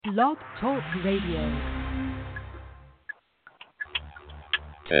Blog Talk Radio.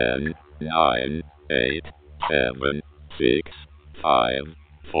 10, 9, 8, 7, 6, 5,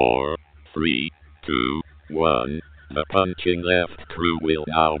 4, 3, 2, 1. The punching left crew will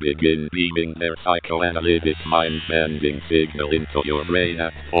now begin beaming their psychoanalytic mind-bending signal into your brain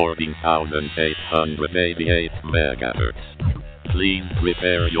at 14,888 megahertz. Please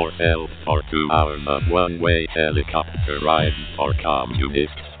prepare yourself for 2 hours of one-way helicopter rides for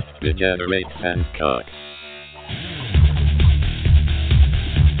communists, degenerates and cucks.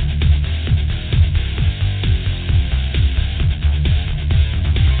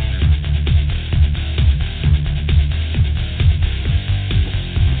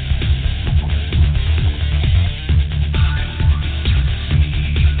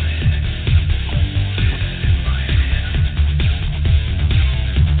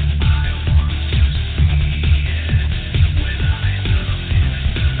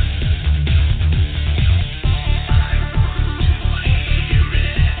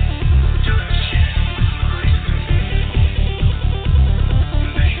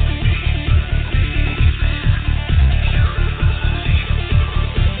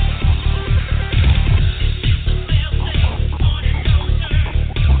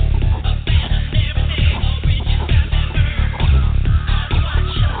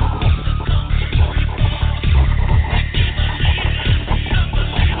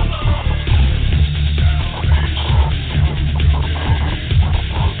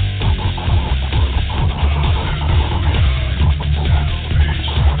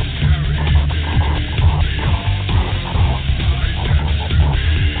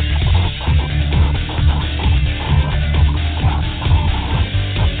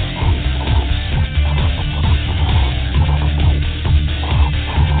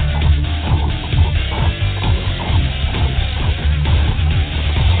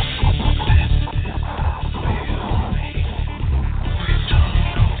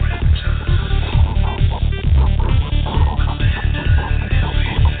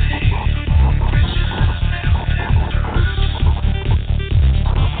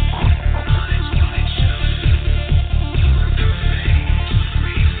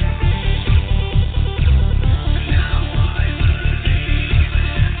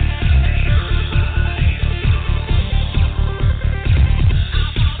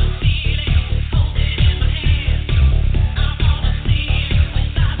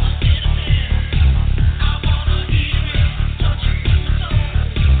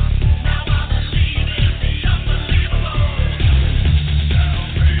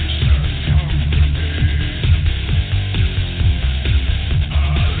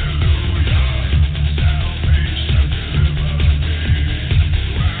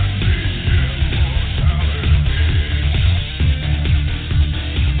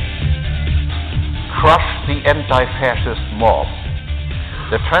 Anti-fascist mob,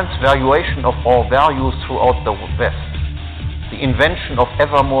 the transvaluation of all values throughout the West, the invention of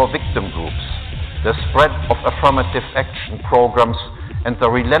ever more victim groups, the spread of affirmative action programs, and the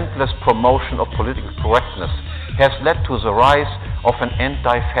relentless promotion of political correctness has led to the rise of an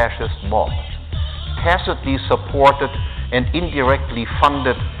anti-fascist mob, tacitly supported and indirectly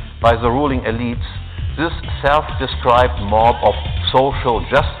funded by the ruling elites. This self-described mob of social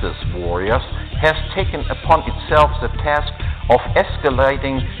justice warriors has taken upon itself the task of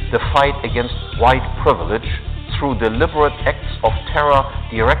escalating the fight against white privilege through deliberate acts of terror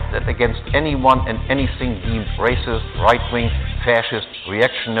directed against anyone and anything deemed racist, right-wing, fascist,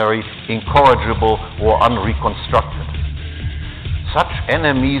 reactionary, incorrigible, or unreconstructed. Such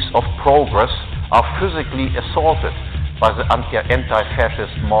enemies of progress are physically assaulted by the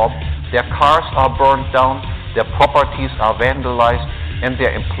anti-fascist mob. Their cars are burned down, their properties are vandalized, and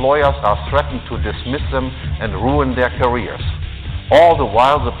their employers are threatened to dismiss them and ruin their careers. All the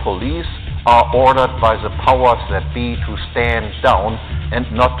while the police are ordered by the powers that be to stand down and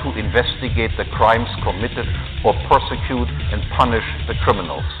not to investigate the crimes committed or persecute and punish the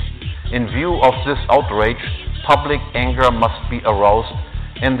criminals. In view of this outrage, public anger must be aroused,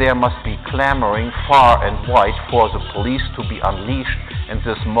 and there must be clamoring far and wide for the police to be unleashed and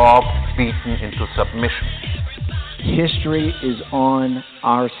this mob beaten into submission. History is on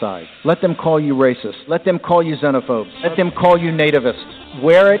our side. Let them call you racist. Let them call you xenophobe. Let them call you nativist.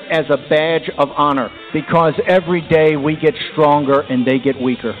 Wear it as a badge of honor, because every day we get stronger and they get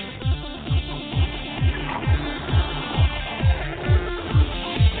weaker.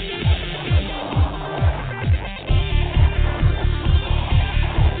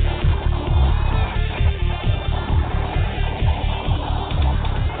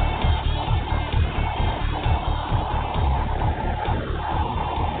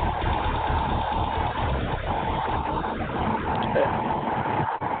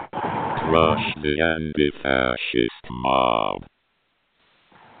 crush the anti-fascist mob.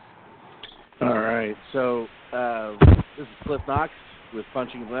 All right, so this is Cliff Knox with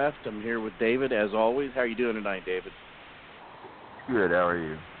Punching Left. I'm here with David, as always. How are you doing tonight, David? Good, how are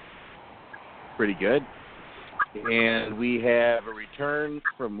you? Pretty good. And we have a return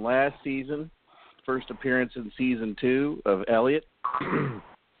from last season, first appearance in Season 2 of Elliott.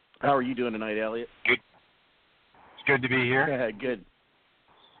 How are you doing tonight, Elliott? Good. It's good to be here. Good.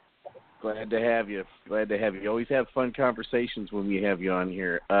 Glad to have you. You always have fun conversations when we have you on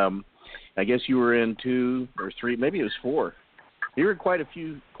here. I guess you were in 2 or 3, maybe it was 4. You were in quite a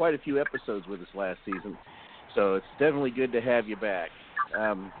few episodes with us last season, so it's definitely good to have you back.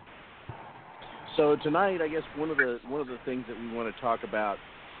 So tonight, I guess one of the things that we want to talk about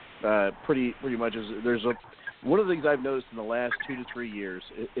pretty much is one of the things I've noticed in the last 2 to 3 years,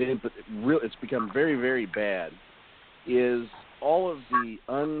 it's become very, very bad, is all of the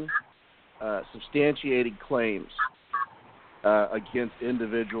unsubstantiated claims against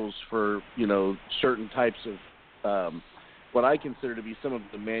individuals for, certain types of what I consider to be some of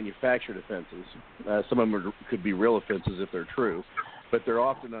the manufactured offenses. Some of them could be real offenses if they're true, but they're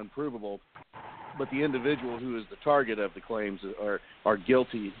often unprovable. But the individual who is the target of the claims are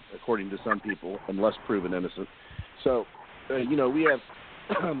guilty, according to some people, unless proven innocent. So, we have,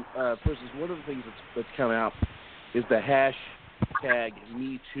 for instance, one of the things that's come out is the hashtag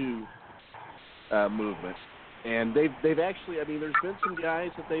 #MeToo movement. And they've actually, there's been some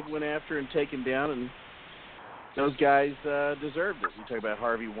guys that they've went after and taken down, and those guys deserved it. You talk about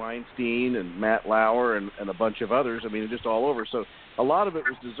Harvey Weinstein and Matt Lauer and a bunch of others. Just all over. So a lot of it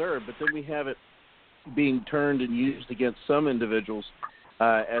was deserved, but then we have it being turned and used against some individuals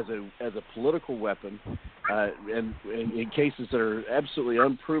as a political weapon, and in cases that are absolutely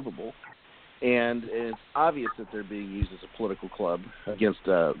unprovable. And it's obvious that they're being used as a political club against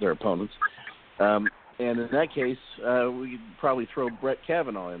their opponents. And in that case, we could probably throw Brett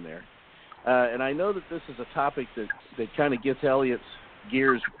Kavanaugh in there. And I know that this is a topic that kind of gets Elliott's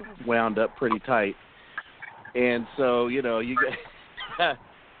gears wound up pretty tight. And so, you get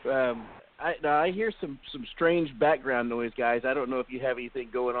I hear some strange background noise, guys. I don't know if you have anything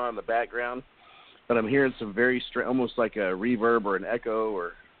going on in the background, but I'm hearing some very strange, almost like a reverb or an echo,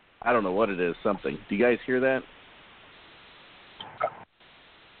 or I don't know what it is, something. Do you guys hear that?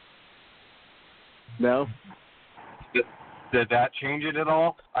 No? Did that change it at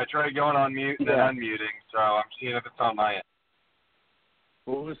all? I tried going on mute and then unmuting, so I'm seeing if it's on my end.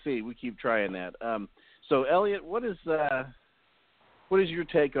 Well, we'll see. We keep trying that. So, Elliott, what is your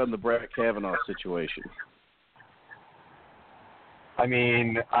take on the Brett Kavanaugh situation? I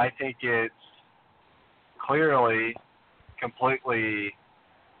think it's clearly completely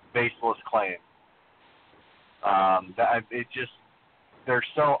baseless claim. They're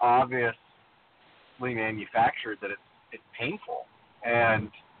so obviously manufactured that it's painful,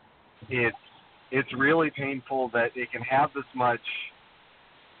 and it's really painful that it can have this much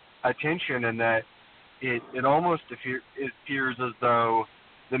attention, and that it almost appears as though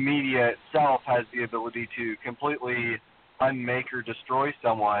the media itself has the ability to completely unmake or destroy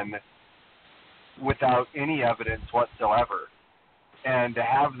someone without any evidence whatsoever. And to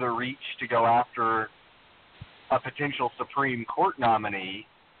have the reach to go after a potential Supreme Court nominee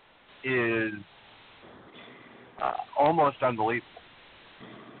is almost unbelievable.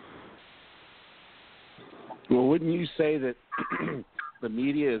 Well, wouldn't you say that the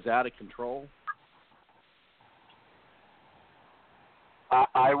media is out of control?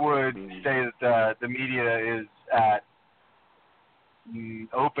 I would say that the media is at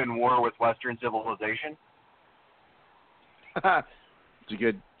open war with Western civilization. It's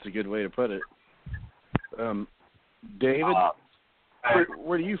a good way to put it. David,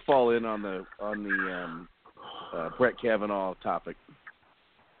 where do you fall in on the Brett Kavanaugh topic?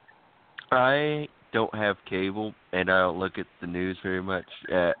 I don't have cable, and I don't look at the news very much.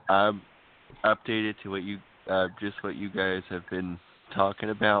 I'm updated to what you guys have been talking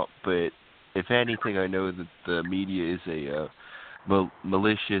about, but if anything, I know that the media is a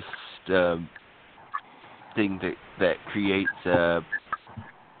malicious thing that creates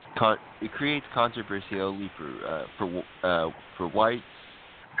it creates controversy only for whites,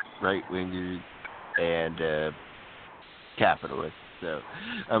 right wingers, and capitalists. So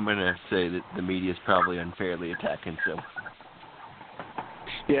I'm gonna say that the media is probably unfairly attacking some.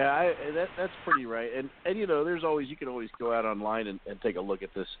 Yeah, that's pretty right. And there's always, you can always go out online and take a look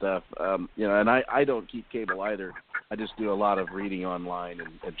at this stuff. And I don't keep cable either. I just do a lot of reading online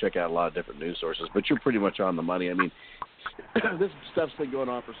and check out a lot of different news sources. But you're pretty much on the money. This stuff's been going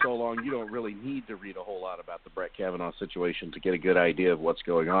on for so long, you don't really need to read a whole lot about the Brett Kavanaugh situation to get a good idea of what's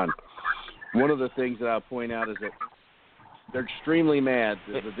going on. one of the things that I'll point out is that they're extremely mad.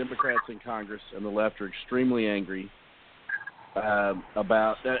 The Democrats in Congress and the left are extremely angry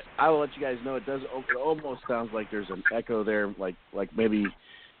about that. I will let you guys know it almost sounds like there's an echo there, like maybe,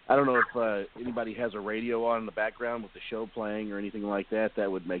 I don't know if anybody has a radio on in the background with the show playing or anything like that. That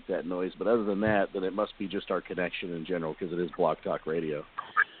would make that noise. But other than that, then it must be just our connection in general because it is Blog Talk Radio.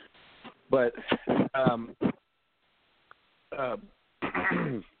 But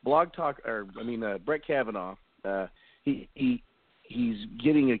Brett Kavanaugh, he's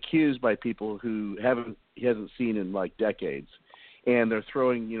getting accused by people who he hasn't seen in like decades, and they're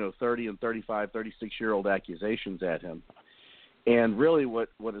throwing 30 and 35, 36-year-old accusations at him. And really, what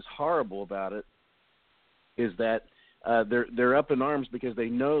is horrible about it is that they're up in arms because they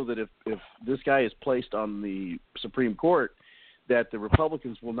know that if this guy is placed on the Supreme Court, that the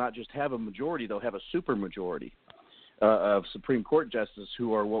Republicans will not just have a majority; they'll have a supermajority of Supreme Court justices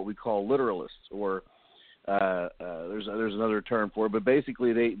who are what we call literalists, or there's another term for it. But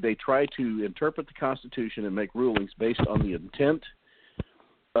basically, they try to interpret the Constitution and make rulings based on the intent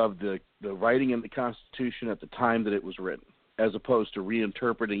of the writing in the Constitution at the time that it was written, as opposed to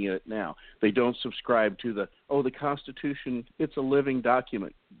reinterpreting it now. They don't subscribe to the Constitution, it's a living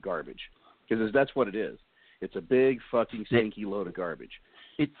document garbage, because that's what it is. It's a big fucking stinky load of garbage.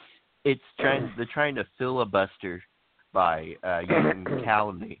 They're trying to filibuster by using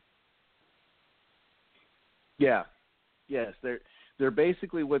calumny. Yeah. Yes, they're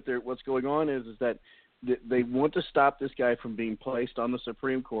basically what's going on is that they want to stop this guy from being placed on the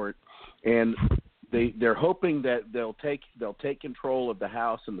Supreme Court, and they're hoping that they'll take control of the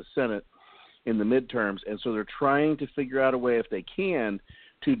House and the Senate in the midterms, and so they're trying to figure out a way, if they can,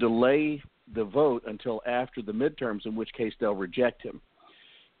 to delay the vote until after the midterms, in which case they'll reject him.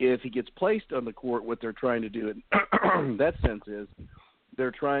 If he gets placed on the court, what they're trying to do in that sense is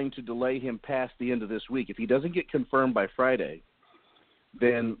they're trying to delay him past the end of this week. If he doesn't get confirmed by Friday,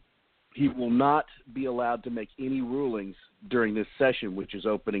 then he will not be allowed to make any rulings during this session, which is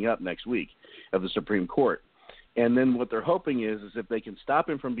opening up next week, of the Supreme Court. And then what they're hoping is if they can stop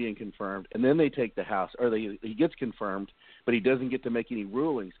him from being confirmed, and then they take the House, or he gets confirmed, but he doesn't get to make any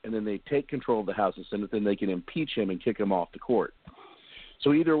rulings, and then they take control of the House and Senate, then they can impeach him and kick him off the court.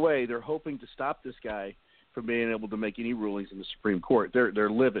 So either way, they're hoping to stop this guy from being able to make any rulings in the Supreme Court. They're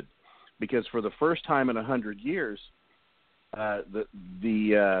livid, because for the first time in 100 years,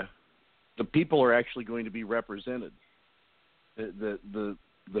 the people are actually going to be represented. The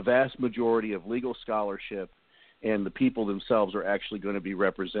vast majority of legal scholarship and the people themselves are actually going to be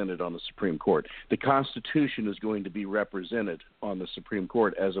represented on the Supreme Court. The Constitution is going to be represented on the Supreme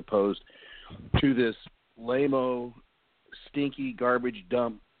Court, as opposed to this lame-o, stinky garbage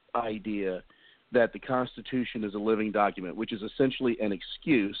dump idea that the Constitution is a living document, which is essentially an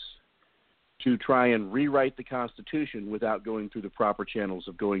excuse to try and rewrite the Constitution without going through the proper channels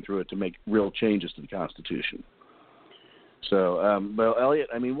of going through it to make real changes to the Constitution. So, well, Elliott,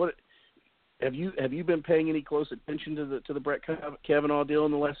 I mean, what have you been paying any close attention to the Brett Kavanaugh deal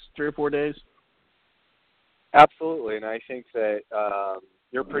in the last 3 or 4 days? Absolutely, and I think that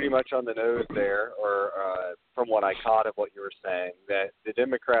you're pretty much on the nose there, or from what I caught of what you were saying, that the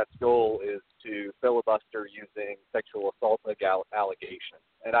Democrats' goal is to filibuster using sexual assault allegations.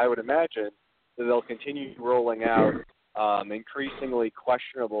 And I would imagine that they'll continue rolling out increasingly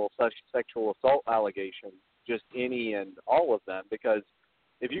questionable such sexual assault allegations, just any and all of them, because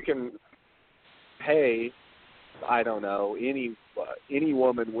if you can pay, I don't know, any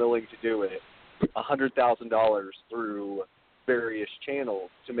woman willing to do it $100,000 through various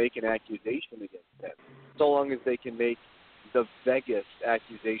channels to make an accusation against them, so long as they can make the vaguest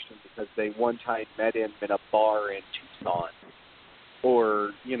accusation because they one time met him in a bar in Tucson,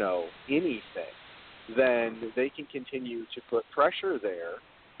 or anything, then they can continue to put pressure there.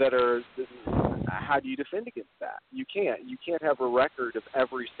 How do you defend against that? You can't have a record of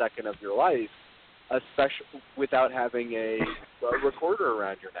every second of your life, especially without having a recorder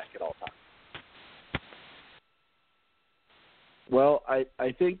around your neck at all times. Well,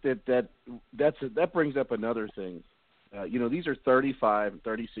 I think that brings up another thing. These are 35 and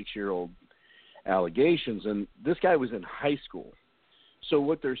 36-year-old allegations, and this guy was in high school. So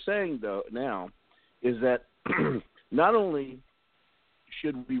what they're saying, though, now is that not only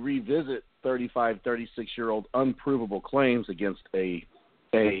should we revisit 35, 36-year-old unprovable claims against a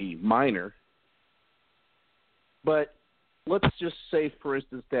minor, but let's just say, for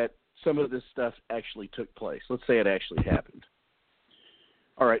instance, that some of this stuff actually took place. Let's say it actually happened.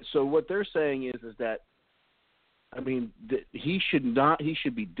 All right, so what they're saying is that, I mean, he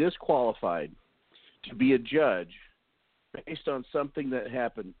should be disqualified to be a judge based on something that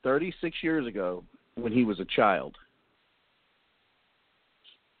happened 36 years ago when he was a child.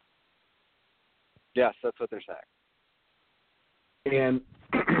 Yes, that's what they're saying. And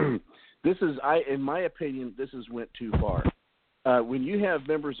this is, in my opinion, this has went too far. When you have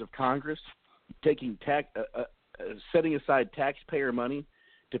members of Congress taking setting aside taxpayer money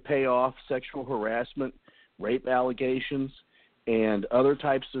to pay off sexual harassment, rape allegations, and other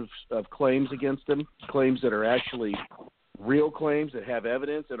types of claims against them, claims that are actually real claims that have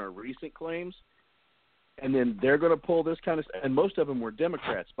evidence and are recent claims, and then they're going to pull this kind of – and most of them were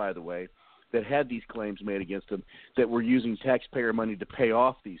Democrats, by the way, that had these claims made against them that were using taxpayer money to pay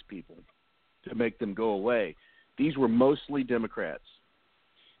off these people, to make them go away. These were mostly Democrats.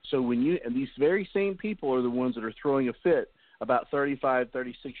 So and these very same people are the ones that are throwing a fit about 35,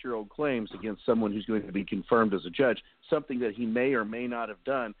 36-year-old claims against someone who's going to be confirmed as a judge, something that he may or may not have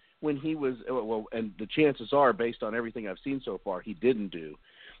done when he was, and the chances are, based on everything I've seen so far, he didn't do.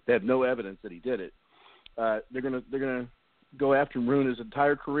 They have no evidence that he did it. They're gonna go after and ruin his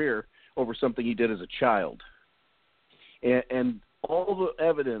entire career over something he did as a child. And all the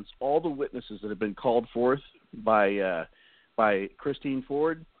evidence, all the witnesses that have been called forth by Christine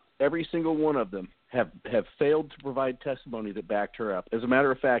Ford, every single one of them have failed to provide testimony that backed her up. As a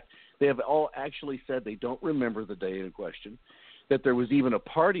matter of fact, they have all actually said they don't remember the day in question, that there was even a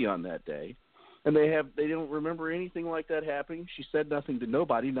party on that day, and they don't remember anything like that happening. She said nothing to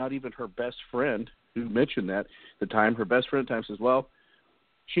nobody, not even her best friend, who mentioned that at the time. Her best friend at the time says, well,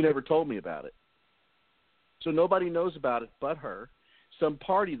 she never told me about it. So nobody knows about it but her. Some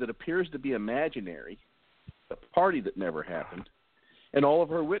party that appears to be imaginary, a party that never happened, and all of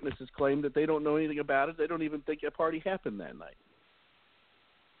her witnesses claim that they don't know anything about it. They don't even think a party happened that night.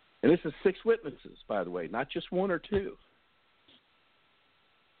 And this is 6 witnesses, by the way, not just 1 or 2.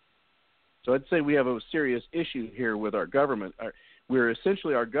 So I'd say we have a serious issue here with our government. Our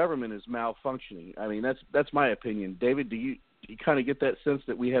government is malfunctioning. I mean, that's my opinion. David, do you kind of get that sense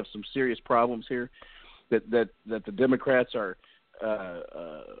that we have some serious problems here, that the Democrats are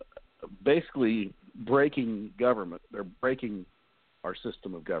basically breaking government? They're breaking our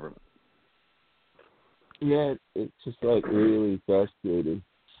system of government. Yeah, it's just like really frustrating.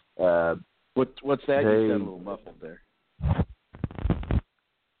 What's that? You sound a little muffled there.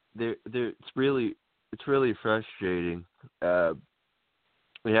 It's really frustrating. I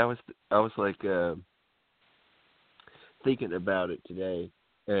was like thinking about it today,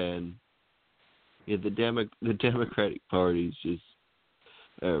 and the Democratic Party is just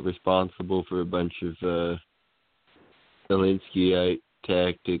responsible for a bunch of Zelenskyite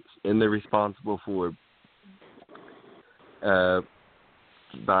tactics, and they're responsible for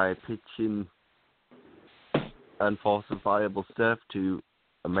by pitching unfalsifiable stuff to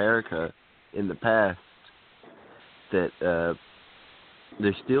America in the past that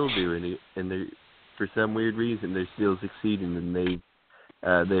they're still doing it, and they, for some weird reason, they're still succeeding, and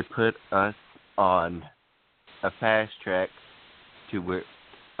they put us on a fast track to where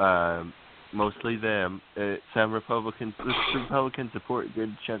mostly them, some Republicans support, a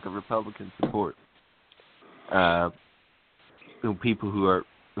good chunk of Republican support, people who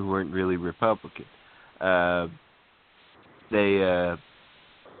weren't really Republican.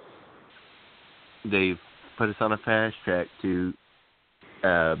 They put us on a fast track to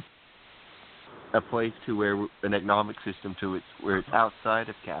a place to where an economic system where it's outside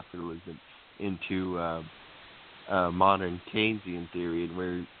of capitalism into modern Keynesian theory, and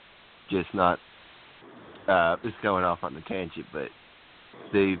we're just not just going off on a tangent, but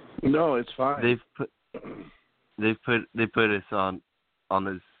no, it's fine. They put us on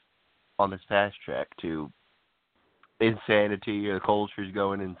this fast track to insanity. The culture's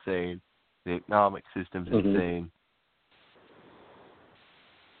going insane. The economic system's insane.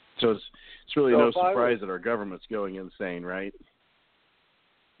 So it's really no surprise that our government's going insane, right?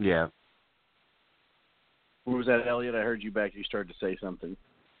 Yeah. What was that, Elliott? I heard you back. You started to say something.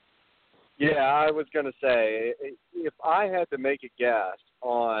 Yeah, I was going to say, if I had to make a guess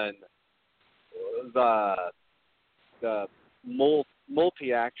on the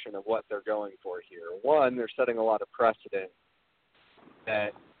multi-action of what they're going for here, one, they're setting a lot of precedent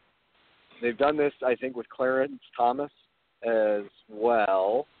that they've done this, I think, with Clarence Thomas as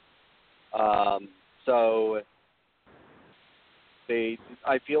well. So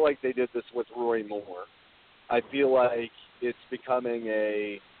I feel like they did this with Roy Moore. I feel like it's becoming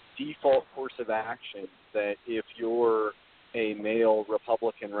a default course of action that if you're a male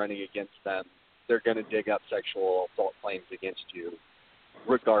Republican running against them, they're going to dig up sexual assault claims against you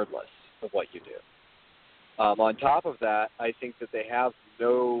regardless of what you do. On top of that, I think that they have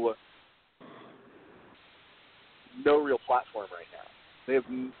no no real platform right now. They have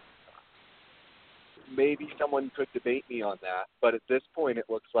maybe someone could debate me on that, but at this point it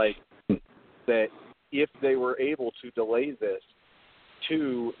looks like that if they were able to delay this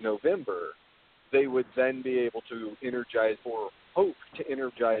to November, they would then be able to energize or hope to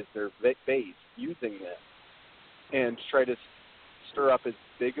energize their base using this and try to stir up as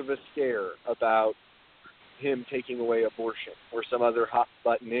big of a scare about him taking away abortion or some other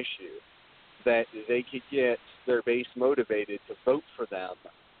hot-button issue that they could get their base motivated to vote for them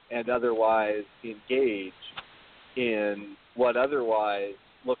and otherwise engage in what otherwise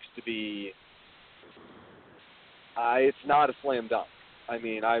looks to be it's not a slam dunk. I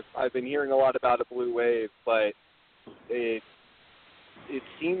mean, I've been hearing a lot about a blue wave, but it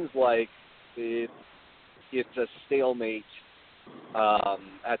seems like it's a stalemate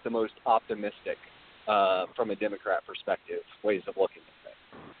at the most optimistic from a Democrat perspective, ways of looking at things.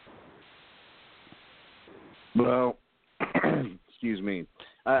 Well, excuse me.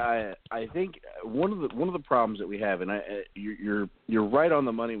 I think one of the problems that we have, and you're right on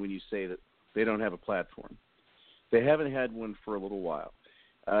the money when you say that they don't have a platform. They haven't had one for a little while.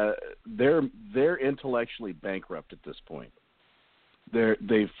 They're intellectually bankrupt at this point.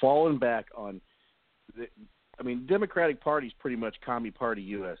 They've fallen back on. Democratic Party is pretty much Commie Party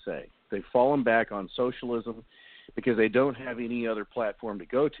USA. They've fallen back on socialism because they don't have any other platform to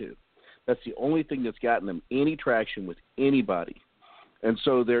go to. That's the only thing that's gotten them any traction with anybody. And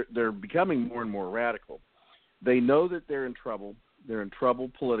so they're becoming more and more radical. They know that they're in trouble. They're in trouble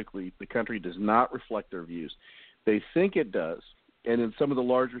politically. The country does not reflect their views. They think it does. And in some of the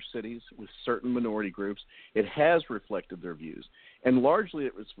larger cities with certain minority groups, it has reflected their views. And largely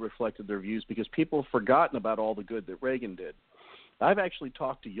it was reflected their views because people have forgotten about all the good that Reagan did. I've actually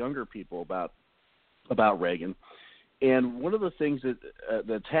talked to younger people about Reagan. And one of the things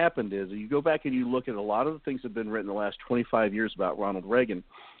that's happened is you go back and you look at a lot of the things that have been written in the last 25 years about Ronald Reagan.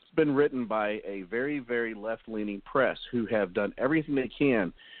 It's been written by a very, very left-leaning press who have done everything they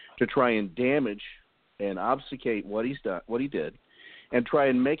can to try and damage and obfuscate what he did, and try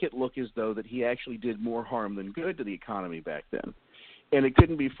and make it look as though that he actually did more harm than good to the economy back then. And it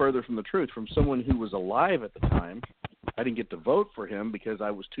couldn't be further from the truth. From someone who was alive at the time, I didn't get to vote for him because I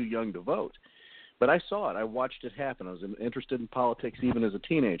was too young to vote. But I saw it. I watched it happen. I was interested in politics even as a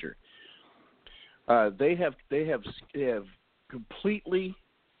teenager. They have completely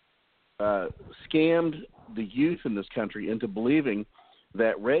scammed the youth in this country into believing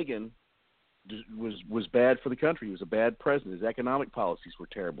that Reagan was bad for the country. He was a bad president. His economic policies were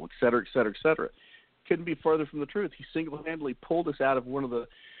terrible, et cetera, et cetera, et cetera. Couldn't be further from the truth. He single-handedly pulled us out of one of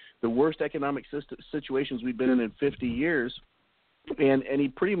the worst economic situations we've been in 50 years, and he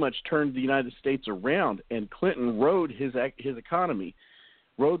pretty much turned the United States around. And Clinton rode his economy,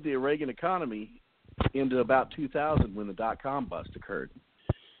 rode the Reagan economy into about 2000 when the dot-com bust occurred.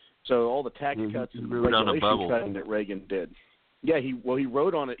 So all the tax cuts and regulation cutting that Reagan did. Yeah, he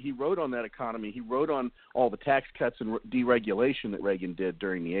rode on it. He rode on that economy. He rode on all the tax cuts and deregulation that Reagan did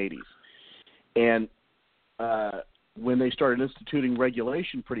during the 80s. And when they started instituting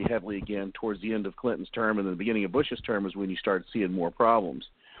regulation pretty heavily again towards the end of Clinton's term and the beginning of Bush's term is when you started seeing more problems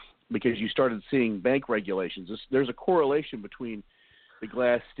because you started seeing bank regulations. There's a correlation between the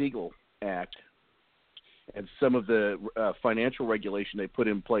Glass-Steagall Act and some of the financial regulation they put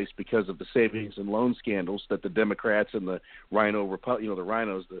in place because of the savings and loan scandals that the Democrats and the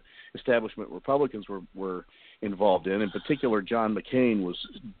the establishment Republicans were involved in. In particular, John McCain was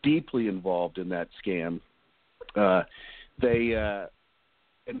deeply involved in that scam. So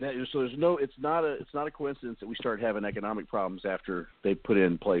it's not a coincidence that we started having economic problems after they put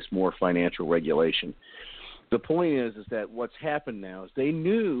in place more financial regulation. The point is that what's happened now is they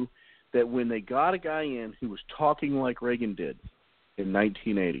knew that when they got a guy in who was talking like Reagan did in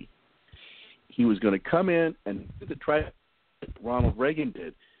 1980, he was going to come in and try what Ronald Reagan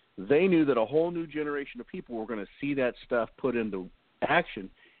did. They knew that a whole new generation of people were going to see that stuff put into action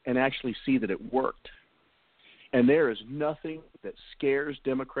and actually see that it worked. And there is nothing that scares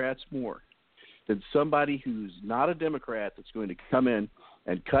Democrats more than somebody who's not a Democrat that's going to come in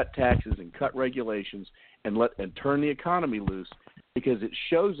and cut taxes and cut regulations and turn the economy loose, because it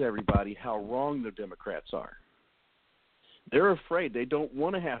shows everybody how wrong the Democrats are. They're afraid. They don't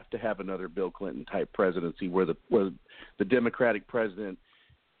want to have another Bill Clinton type presidency where the Democratic president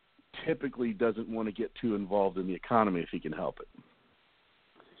typically doesn't want to get too involved in the economy if he can help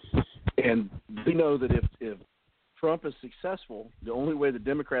it. And they know that if Trump is successful, the only way the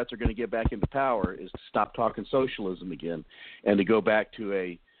Democrats are going to get back into power is to stop talking socialism again and to go back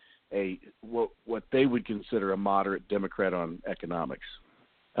to what they would consider a moderate Democrat on economics.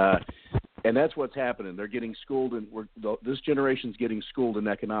 And that's what's happening. They're getting schooled, and this generation's getting schooled in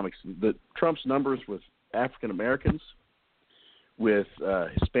economics. Trump's numbers with African Americans, with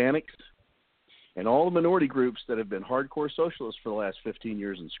Hispanics, and all the minority groups that have been hardcore socialists for the last 15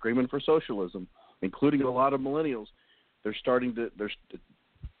 years and screaming for socialism, including a lot of millennials, their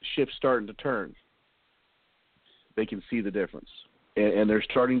ship's starting to turn. They can see the difference, and they're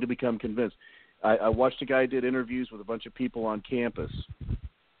starting to become convinced. I watched a guy did interviews with a bunch of people on campus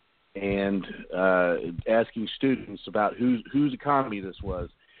and asking students about whose economy this was,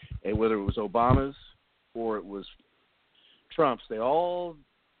 and whether it was Obama's or it was Trump's. They all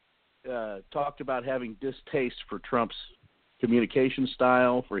talked about having distaste for Trump's communication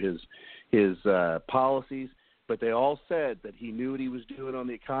style, for his policies, but they all said that he knew what he was doing on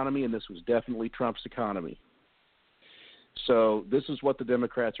the economy, and this was definitely Trump's economy. So this is what the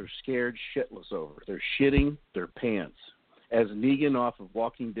Democrats are scared shitless over. They're shitting their pants. As Negan off of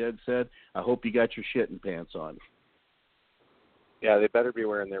Walking Dead said, I hope you got your shitting pants on. Yeah, they better be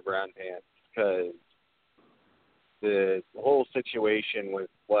wearing their brown pants, because the whole situation with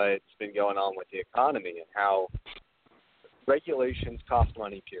what's been going on with the economy and how regulations cost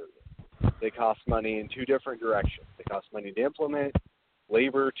money, period. They cost money in two different directions. They cost money to implement,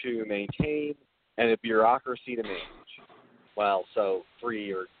 labor to maintain, and a bureaucracy to manage. Well, so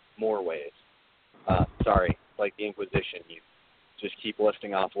 3 or more ways. Sorry, like the Inquisition, you just keep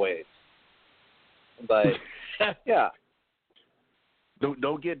listing off ways. But, yeah.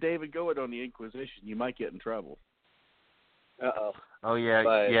 Don't get David going on the Inquisition. You might get in trouble. Uh-oh. Oh, yeah.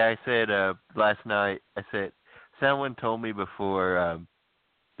 But, yeah, I said last night, someone told me before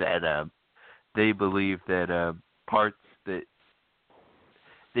that they believed that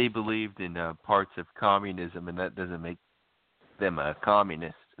they believed in parts of communism, and that doesn't make them a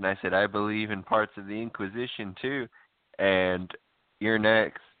communist. And I said, I believe in parts of the Inquisition too, and you're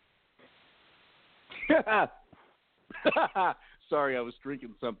next. Sorry, I was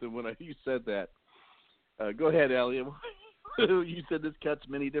drinking something when you said that. Go ahead, Elliott. You said this cuts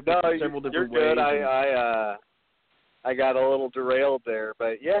several different ways. You're good. I got a little derailed there,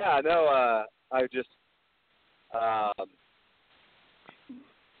 but yeah, no, I just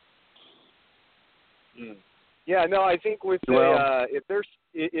yeah, no, I think with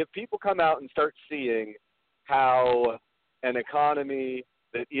if people come out and start seeing how an economy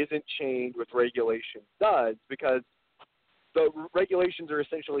that isn't chained with regulations does, because the regulations are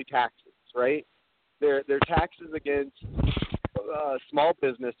essentially taxes, right? They're taxes against small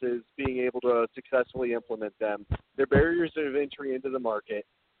businesses being able to successfully implement them. They're barriers of entry into the market.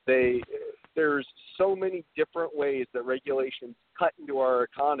 There's so many different ways that regulations cut into our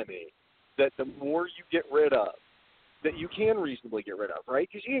economy that the more you get rid of, that you can reasonably get rid of, right?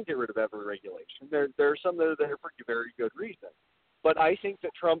 Because you can't get rid of every regulation. There are some that are there for very good reason. But I think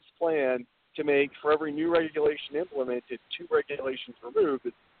that Trump's plan to make for every new regulation implemented, 2 regulations removed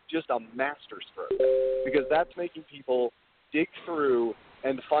is just a masterstroke, because that's making people dig through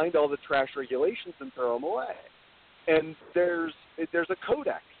and find all the trash regulations and throw them away. And there's a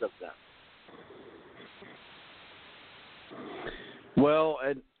codex of them. Well,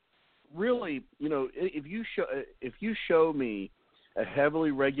 and really, if you show me a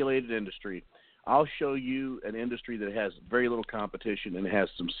heavily regulated industry, I'll show you an industry that has very little competition and has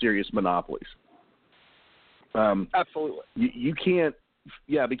some serious monopolies. Absolutely. You can't.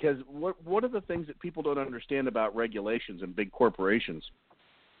 Yeah, because one of the things that people don't understand about regulations and big corporations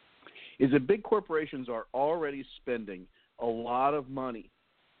is that big corporations are already spending a lot of money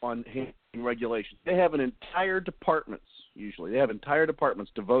on regulations. They have entire departments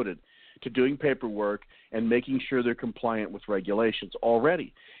devoted to doing paperwork and making sure they're compliant with regulations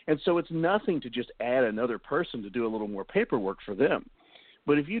already. And so it's nothing to just add another person to do a little more paperwork for them.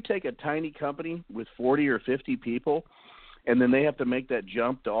 But if you take a tiny company with 40 or 50 people, and then they have to make that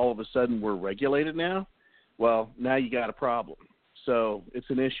jump to all of a sudden we're regulated now, well, now you got a problem. So it's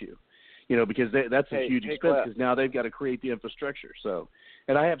an issue, because that's a huge expense, because now they've got to create the infrastructure. So,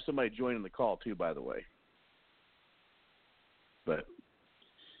 and I have somebody joining the call too, by the way. But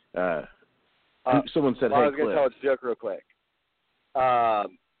someone said, I was going to tell a joke real quick. Tell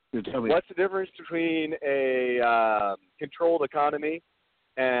me. What's the difference between a controlled economy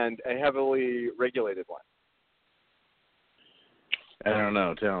and a heavily regulated one? I don't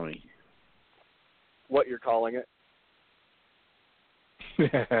know. Tell me. What you're calling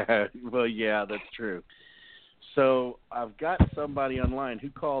it. Well, yeah, that's true. So I've got somebody online. Who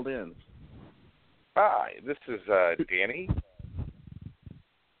called in? Hi, this is Danny.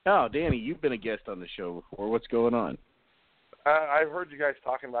 Oh, Danny, you've been a guest on the show before. What's going on? I've heard you guys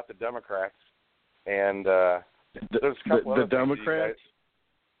talking about the Democrats, and there's a couple the other Democrats.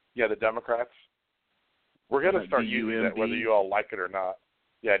 Yeah, the Democrats. We're going to start using that whether you all like it or not.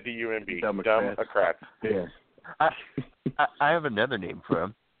 Yeah, D-U-M-B. Democrats. Yeah. I have another name for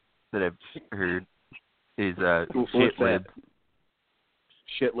them that I've heard is shit libs.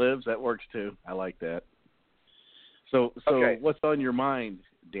 Shit libs, that works too. I like that. So okay. What's on your mind,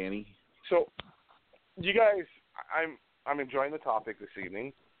 Danny? So, you guys, I'm enjoying the topic this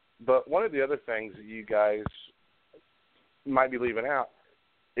evening, but one of the other things that you guys might be leaving out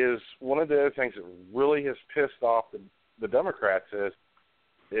is one of the other things that really has pissed off the Democrats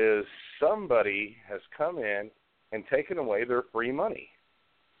is somebody has come in and taken away their free money.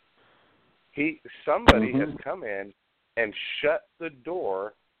 Somebody has come in and shut the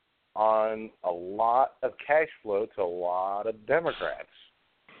door on a lot of cash flow to a lot of Democrats.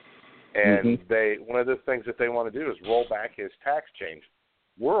 And one of the things that they want to do is roll back his tax change.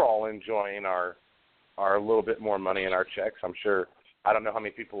 We're all enjoying our little bit more money in our checks. I'm sure, I don't know how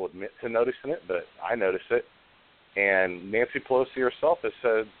many people admit to noticing it, but I notice it. And Nancy Pelosi herself has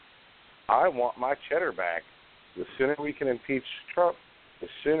said, I want my cheddar back. The sooner we can impeach Trump, the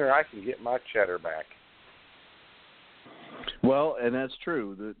sooner I can get my cheddar back. Well, and that's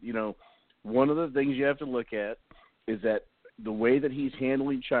true. One of the things you have to look at is that the way that he's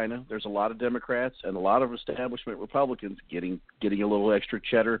handling China, there's a lot of Democrats and a lot of establishment Republicans getting a little extra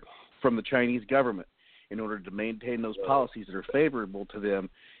cheddar from the Chinese government in order to maintain those policies that are favorable to them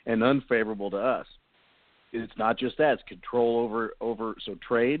and unfavorable to us. It's not just that; it's control over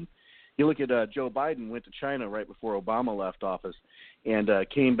trade. You look at Joe Biden went to China right before Obama left office, and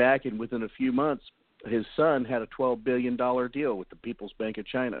came back, and within a few months, his son had a $12 billion deal with the People's Bank of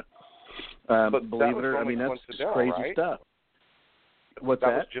China. But believe it or not, I mean, that's crazy right? stuff. What's that?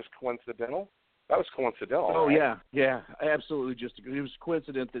 That was just coincidental? That was coincidental. Oh, right? yeah, absolutely. It was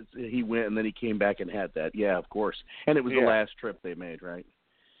coincident that he went and then he came back and had that. Yeah, of course. And it was the last trip they made, right?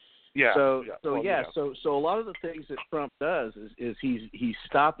 Yeah. So a lot of the things that Trump does is he's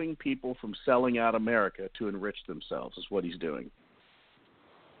stopping people from selling out America to enrich themselves. Is what he's doing.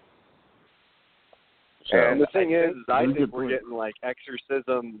 So, and the thing is I think we're getting like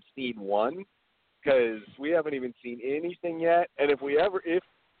exorcism scene 1, because we haven't even seen anything yet. And if we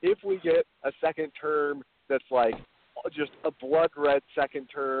get a second term that's like just a blood red second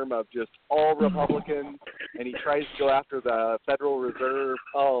term of just all Republicans, and he tries to go after the Federal Reserve,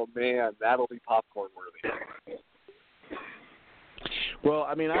 oh man, that'll be popcorn worthy. Well,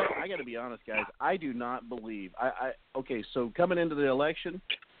 I mean, I got to be honest, guys. I do not believe. Okay, so coming into the election,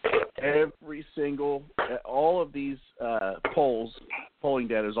 all of these polling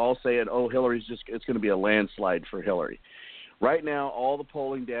data is all saying, oh, it's going to be a landslide for Hillary. Right now, all the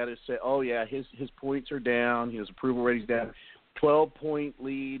polling data say, oh, yeah, his points are down, his approval rating's down, 12-point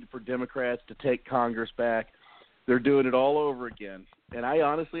lead for Democrats to take Congress back. They're doing it all over again. And I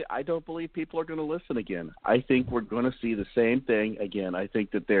don't believe people are going to listen again. I think we're going to see the same thing again. I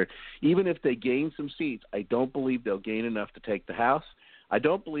think that even if they gain some seats, I don't believe they'll gain enough to take the House. I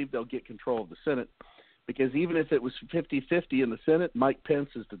don't believe they'll get control of the Senate, because even if it was 50-50 in the Senate, Mike Pence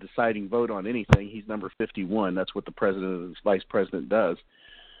is the deciding vote on anything. He's number 51. That's what the president and the vice president does.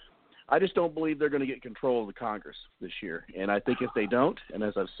 I just don't believe they're going to get control of the Congress this year. And I think if they don't, and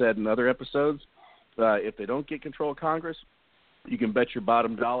as I've said in other episodes, if they don't get control of Congress, you can bet your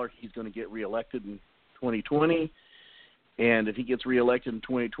bottom dollar he's going to get reelected in 2020. And if he gets reelected in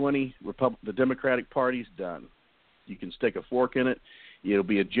 2020, the Democratic Party's done. You can stick a fork in it. They'll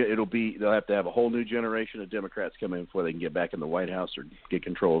have to have a whole new generation of Democrats come in before they can get back in the White House or get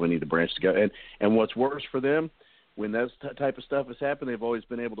control of any of the branches. And what's worse for them, when that type of stuff has happened, they've always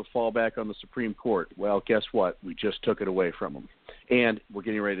been able to fall back on the Supreme Court. Well, guess what? We just took it away from them. And we're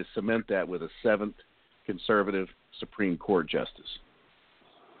getting ready to cement that with a 7th conservative Supreme Court justice.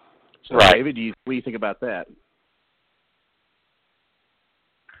 So, right. David, what do you think about that?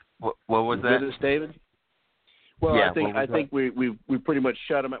 What was that? This, David? Well, yeah, I think we pretty much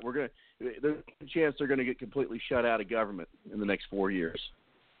shut them out. There's a chance they're going to get completely shut out of government in the next 4 years.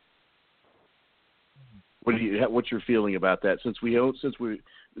 What's your feeling about that?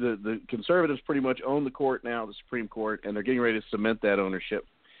 The conservatives pretty much own the court now, the Supreme Court, and they're getting ready to cement that ownership.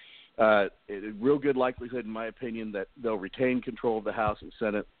 Real good likelihood, in my opinion, that they'll retain control of the House and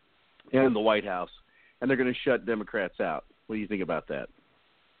Senate and the White House, and they're going to shut Democrats out. What do you think about that?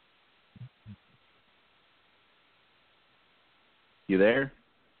 You there?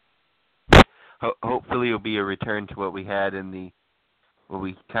 Hopefully, it'll be a return to what we kind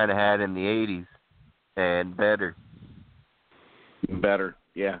of had in the 80s, and better. Better,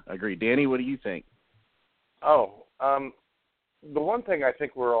 yeah, I agree. Danny, what do you think? The one thing I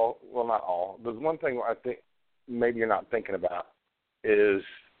think we're all, well, not all, but the one thing I think maybe you're not thinking about is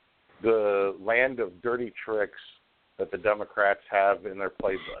the land of dirty tricks that the Democrats have in their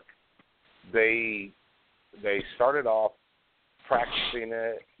playbook. They started off practicing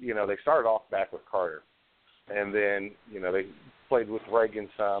it. They started off back with Carter, and then they played with Reagan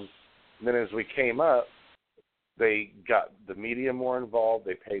some. And then as we came up, they got the media more involved.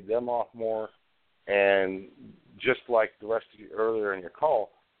 They paid them off more, and just like the rest of you earlier in your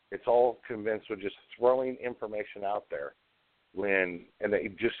call, it's all convinced with just throwing information out there. And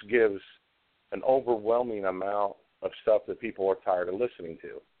it just gives an overwhelming amount of stuff that people are tired of listening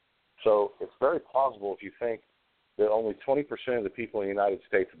to. So it's very plausible if you think that only 20% of the people in the United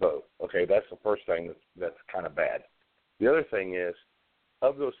States vote. Okay, that's the first thing that's kind of bad. The other thing is,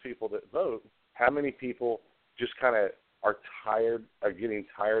 of those people that vote, how many people just kind of are getting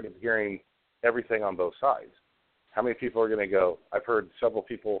tired of hearing everything on both sides? How many people are going to go? I've heard several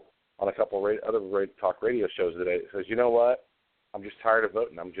people on a couple of other talk radio shows today that says, you know what, I'm just tired of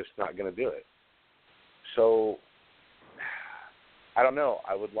voting. I'm just not going to do it. So I don't know.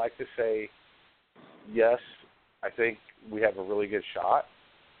 I would like to say yes, I think we have a really good shot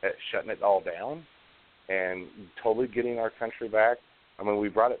at shutting it all down and totally getting our country back. I mean, we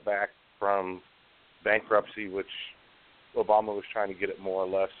brought it back from bankruptcy, which Obama was trying to get it more or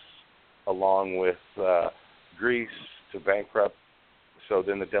less along with Greece to bankrupt. So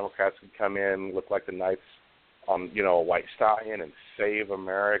then the Democrats could come in, look like the knights on, a white stallion and save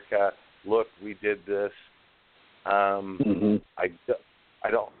America. Look, we did this. I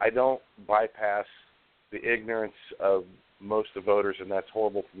don't bypass the ignorance of most of the voters, and that's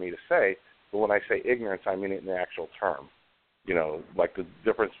horrible for me to say. But when I say ignorance, I mean it in the actual term. Like the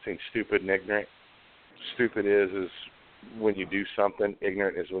difference between stupid and ignorant. Stupid is when you do something.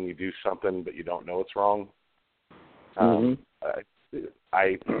 Ignorant is when you do something but you don't know it's wrong.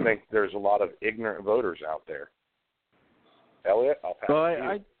 I think there's a lot of ignorant voters out there. Elliott, I'll pass it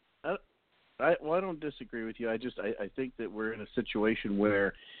to you. I don't disagree with you. I think that we're in a situation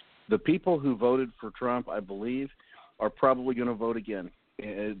where the people who voted for Trump, I believe, are probably going to vote again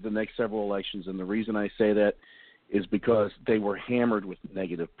in the next several elections. And the reason I say that is because they were hammered with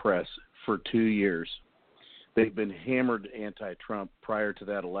negative press for 2 years. They've been hammered anti-Trump prior to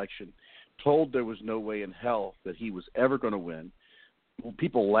that election, told there was no way in hell that he was ever going to win.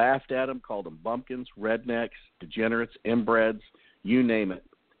 People laughed at him, called him bumpkins, rednecks, degenerates, inbreds, you name it.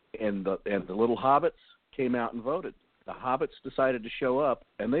 And the little hobbits came out and voted. The hobbits decided to show up,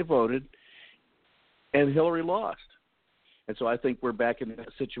 and they voted, and Hillary lost. And so I think we're back in that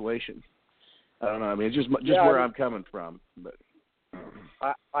situation. I don't know. I mean, just where I'm coming from. But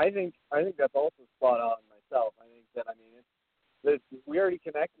I think that's also spot on myself. I think that we already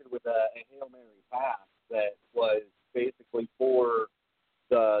connected with a Hail Mary pass that was basically for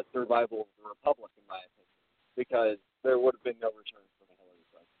the survival of the Republic, in my opinion, because there would have been no return from a Hillary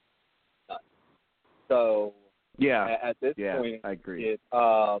president. None. So at this point, I agree.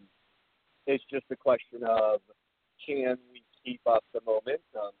 It's just a question of, can we keep up the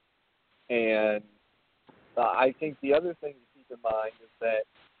momentum? And I think the other thing to keep in mind is that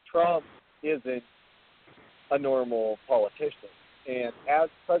Trump isn't a normal politician. And as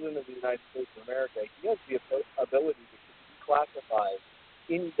President of the United States of America, he has the ability to declassify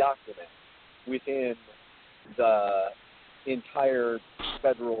any document within the entire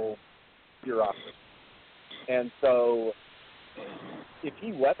federal bureaucracy. And so if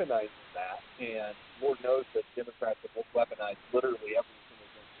he weaponizes that, and Lord knows that Democrats have weaponized literally everything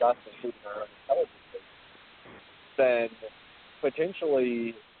against us, including our own intelligence agencies, then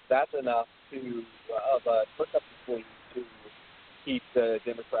potentially that's enough of a trick up the sleeve to keep the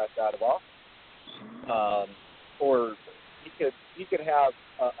Democrats out of office. Or he could have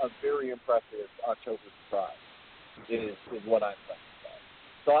a very impressive October surprise, is what I'm trying to say.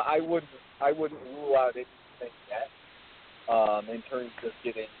 So I wouldn't rule out anything yet in terms of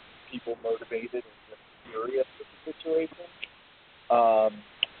getting people motivated and just furious with the situation,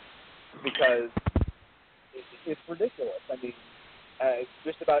 because it's ridiculous. I mean,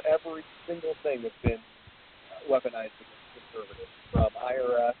 just about every single thing has been weaponized against conservatives, from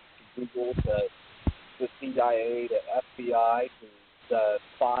IRS to Google to the CIA to FBI to the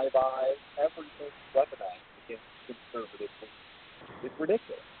Five Eyes. Everything's weaponized against conservatives. It's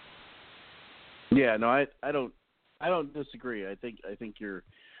ridiculous. Yeah, no, I don't disagree. I think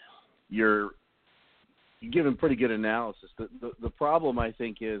you're giving pretty good analysis. The problem, I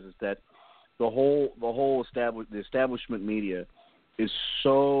think, is that the establishment media is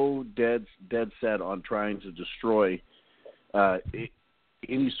so dead set on trying to destroy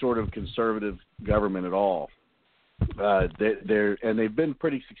any sort of conservative government at all. They've been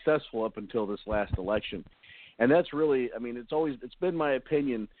pretty successful up until this last election, and that's really, I mean, it's been my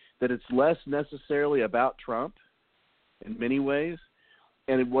opinion that it's less necessarily about Trump in many ways,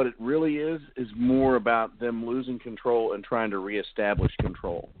 and what it really is more about them losing control and trying to reestablish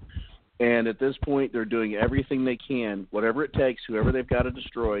control. And at this point, they're doing everything they can, whatever it takes, whoever they've got to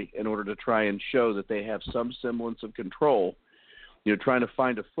destroy, in order to try and show that they have some semblance of control, trying to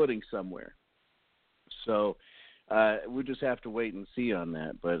find a footing somewhere. So we just have to wait and see on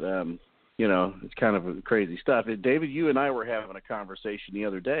that. But, it's kind of crazy stuff. David, you and I were having a conversation the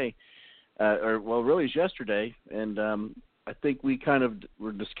other day, really it's yesterday, and I think we kind of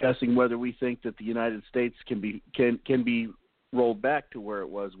were discussing whether we think that the United States can be rolled back to where it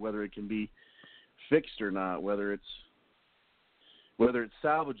was, whether it can be fixed or not, whether it's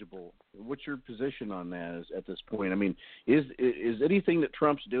salvageable. What's your position on that at this point? I mean, is anything that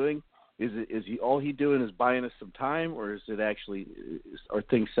Trump's doing, is he all he doing is buying us some time, or is it actually, are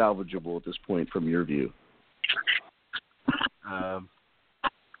things salvageable at this point from your view?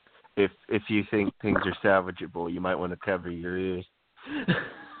 If you think things are salvageable, you might want to cover your ears.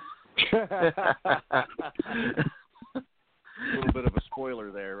 A little bit of a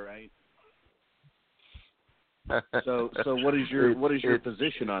spoiler there, right? So what is your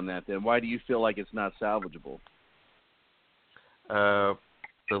position on that then? Why do you feel like it's not salvageable?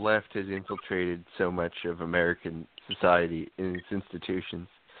 The left has infiltrated so much of American society and its institutions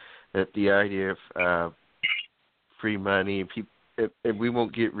that the idea of free money, we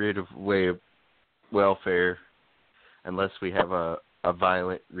won't get rid of way of welfare unless we have a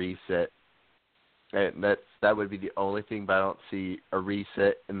violent reset. And that would be the only thing, but I don't see a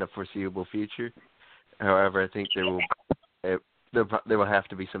reset in the foreseeable future. However, I think there will have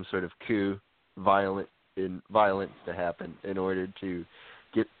to be some sort of coup, violence to happen in order to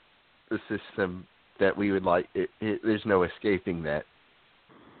get the system that we would like. There's no escaping that.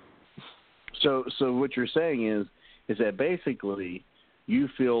 So what you're saying is that basically you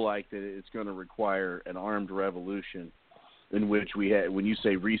feel like that it's going to require an armed revolution, in which when you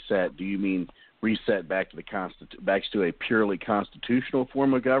say reset, do you mean reset back to a purely constitutional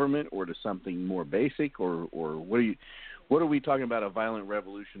form of government, or to something more basic, or what are we talking about? A violent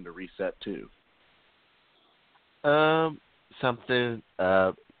revolution to reset to? Something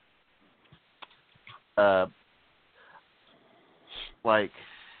like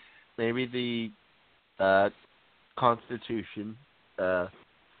maybe the Constitution.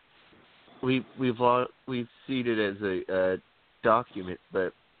 We've seen it as a document,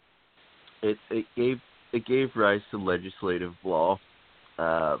 but it gave rise to legislative law.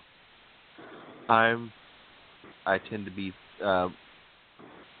 I tend to be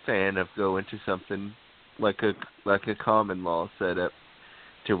fan of going to something like a common law setup,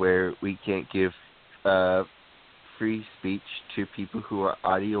 to where we can't give free speech to people who are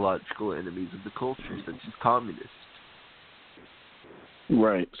ideological enemies of the culture, such as communists.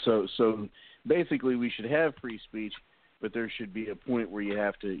 Right. So basically, we should have free speech, but there should be a point where you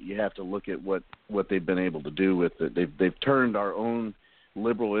have to look at what they've been able to do with it. They've turned our own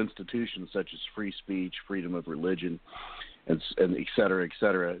liberal institutions, such as free speech, freedom of religion, and et cetera, et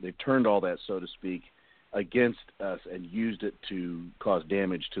cetera. They've turned all that, so to speak, against us and used it to cause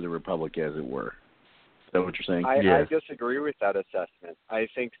damage to the republic, as it were. Is that what you're saying? I disagree with that assessment. I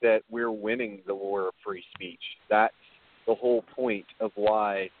think that we're winning the war of free speech. That's the whole point of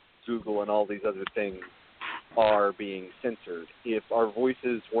why Google and all these other things are being censored. If our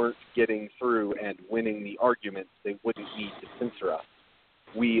voices weren't getting through and winning the arguments, they wouldn't need to censor us.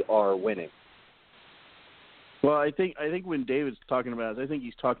 We are winning. Well, I think when David's talking about it, I think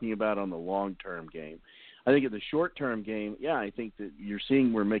he's talking about on the long-term game. I think in the short-term game, I think that you're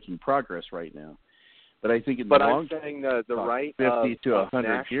seeing we're making progress right now. But I think in the long term, I'm saying the right 50 to 100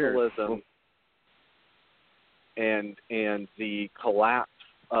 nationalism years. and the collapse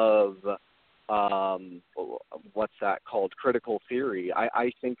of what's that called? Critical theory.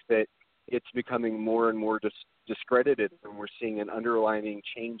 I think that it's becoming more and more discredited, and we're seeing an underlying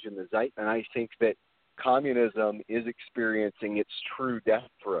change in the zeitgeist. And I think that communism is experiencing its true death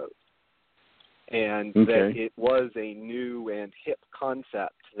throes, and that it was a new and hip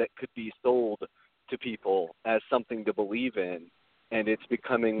concept that could be sold to people as something to believe in, and it's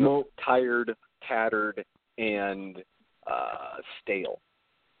becoming tired, tattered, and stale.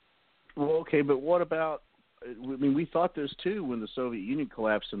 Well, okay, but what about, I mean, we thought this too when the Soviet Union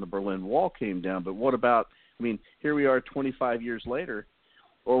collapsed and the Berlin Wall came down, but what about, I mean, here we are 25 years later,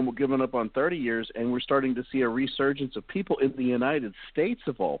 or we're giving up on 30 years, and we're starting to see a resurgence of people in the United States,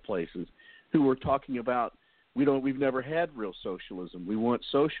 of all places, who are talking about, we've never had real socialism. We want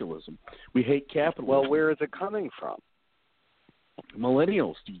socialism. We hate capitalism. Well, where is it coming from?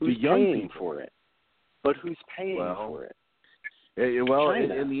 Millennials, who's the young paying people. For it? But who's paying for it? Well,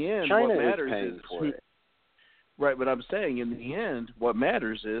 China. in the end, China what matters is paying for it. Right, but I'm saying in the end, what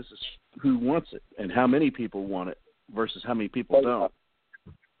matters is who wants it and how many people want it versus how many people don't.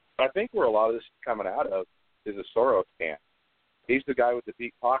 I think where a lot of this is coming out of is a Soros camp. He's the guy with the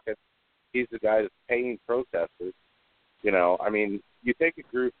deep pockets. He's the guy that's paying protesters. You know, I mean, you take a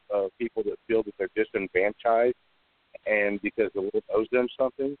group of people that feel that they're disenfranchised and because the world owes them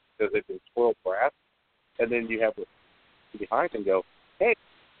something because they've been spoiled brats, and then you have the behind and go, hey,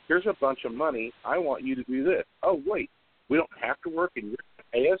 here's a bunch of money. I want you to do this. Oh, wait, we don't have to work and you're going to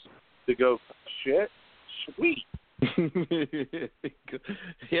pay us to go shit? Sweet.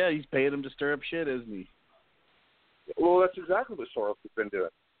 Yeah, he's paying them to stir up shit, isn't he? Well, that's exactly what Soros has been doing.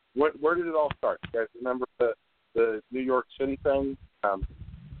 Where did it all start? You guys remember the New York City thing?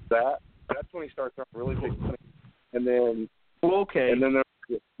 That's when he started throwing really big money. And then, well, okay. And then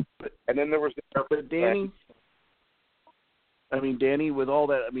there was the but Danny, with all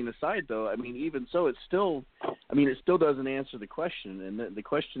that, aside though, even so, it still doesn't answer the question. And the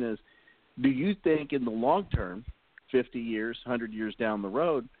question is, do you think in the long term, 50 years, 100 years down the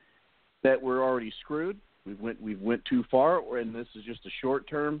road, that we're already screwed? We went too far, and this is just a short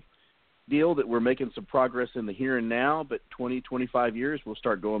term deal that we're making some progress in the here and now, but 20, 25 years we'll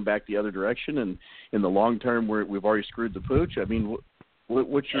start going back the other direction, and in the long term we've already screwed the pooch.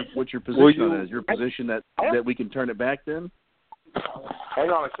 What's your position on that? Is your position that we can turn it back then? Hang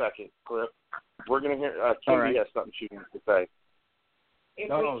on a second, Cliff. We're going to hear Cindy has something she wants to say. If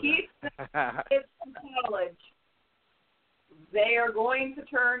we keep the kids in college, they are going to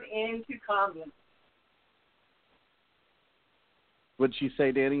turn into communists. What'd she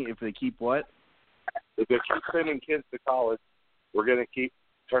say, Danny? If they keep what? If they keep sending kids to college, we're going to keep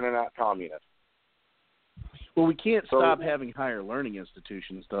turning out communists. Well, we can't stop having higher learning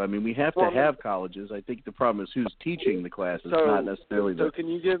institutions, though. We have to have colleges. I think the problem is who's teaching the classes, not necessarily the So can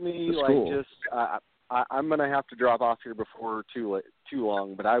you give me, I'm going to have to drop off here before too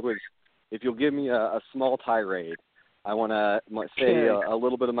long, but if you'll give me a small tirade, I want to say a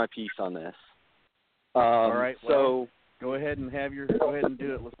little bit of my piece on this. All right. So go ahead and do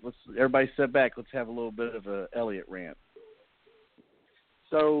it. Let's everybody sit back. Let's have a little bit of a Elliott rant.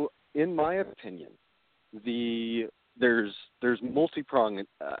 So, in my opinion, there's multi-pronged,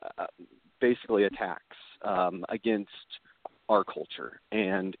 basically attacks against our culture,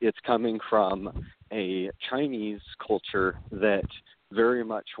 and it's coming from a Chinese culture that very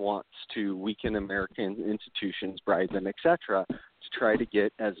much wants to weaken American institutions, bribe them, etc., to try to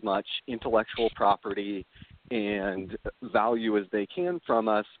get as much intellectual property and value as they can from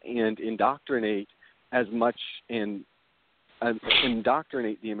us, and indoctrinate as much and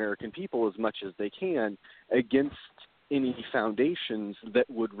indoctrinate the American people as much as they can against any foundations that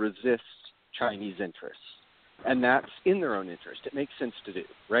would resist Chinese interests. And that's in their own interest. It makes sense to do,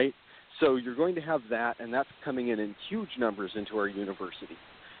 right? So you're going to have that, and that's coming in huge numbers into our university.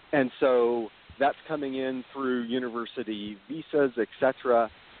 And so that's coming in through university visas,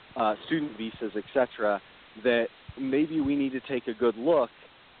 etc., student visas, etc., that maybe we need to take a good look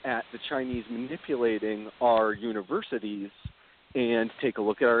at the Chinese manipulating our universities and take a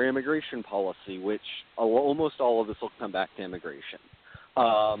look at our immigration policy, which almost all of this will come back to immigration.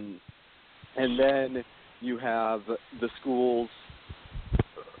 And then you have the schools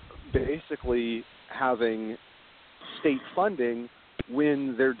basically having state funding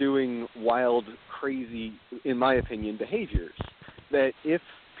when they're doing wild, crazy, in my opinion, behaviors. That if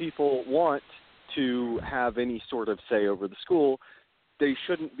people want to have any sort of say over the school, they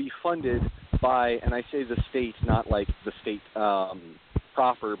shouldn't be funded by, and I say the state, not like the state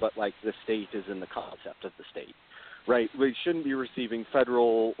proper, but like the state is in the concept of the state, right? They shouldn't be receiving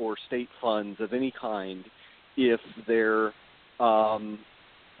federal or state funds of any kind if they're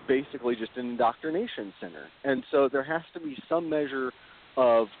basically just an indoctrination center. And so there has to be some measure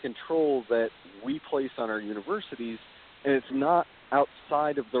of control that we place on our universities, and it's not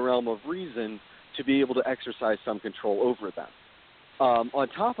outside of the realm of reason to be able to exercise some control over them. On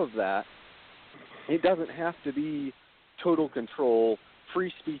top of that, it doesn't have to be total control.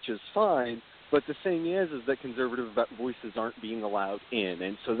 Free speech is fine, but the thing is that conservative voices aren't being allowed in,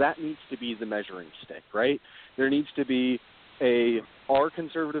 and so that needs to be the measuring stick, right? There needs to be are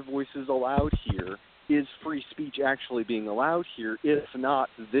conservative voices allowed here? Is free speech actually being allowed here? If not,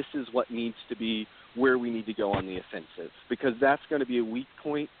 this is what needs to be where we need to go on the offensive, because that's going to be a weak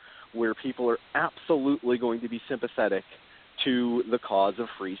point where people are absolutely going to be sympathetic to the cause of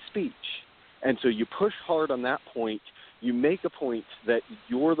free speech. And so you push hard on that point. You make a point that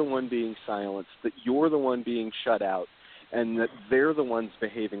you're the one being silenced, that you're the one being shut out, and that they're the ones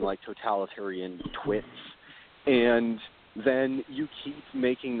behaving like totalitarian twits. And then you keep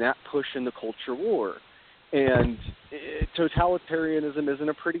making that push in the culture war. And totalitarianism isn't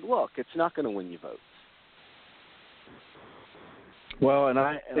a pretty look. It's not going to win you votes. Well,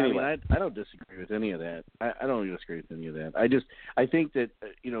 I don't disagree with any of that. I don't disagree with any of that. I think that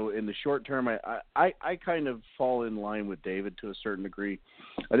in the short term, I kind of fall in line with David to a certain degree.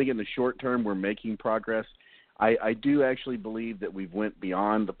 I think in the short term we're making progress. I do actually believe that we've went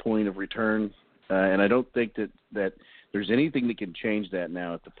beyond the point of return, and I don't think that there's anything that can change that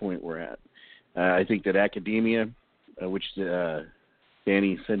now at the point we're at. I think that academia, which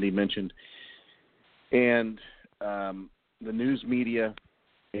Danny Cindy mentioned, and the news media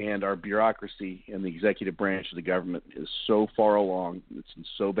and our bureaucracy and the executive branch of the government is so far along. It's in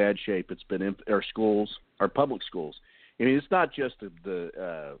so bad shape. It's been in our schools, our public schools. I mean, it's not just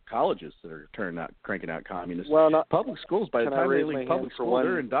the colleges that are cranking out communists. Well, public schools, by the time they leave public school,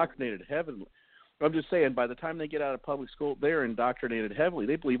 they're indoctrinated heavily. I'm just saying, by the time they get out of public school, they're indoctrinated heavily.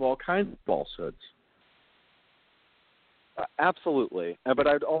 They believe all kinds of falsehoods. Absolutely. But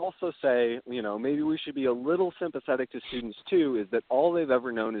I'd also say, maybe we should be a little sympathetic to students, too, is that all they've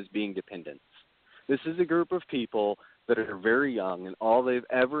ever known is being dependents. This is a group of people that are very young, and all they've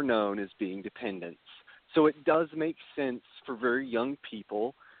ever known is being dependents. So it does make sense for very young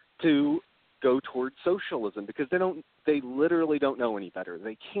people to go towards socialism because they literally don't know any better.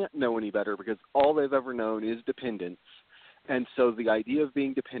 They can't know any better because all they've ever known is dependence. And so the idea of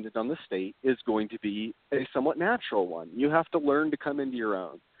being dependent on the state is going to be a somewhat natural one. You have to learn to come into your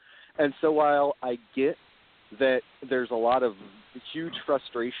own. And so while I get that there's a lot of huge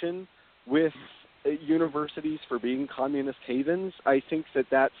frustration with universities for being communist havens, I think that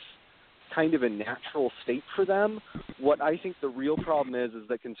that's kind of a natural state for them. What I think the real problem is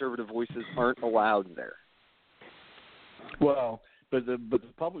that conservative voices aren't allowed there. Well, but the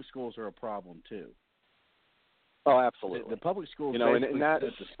public schools are a problem too. Oh, absolutely. The public schools, and that's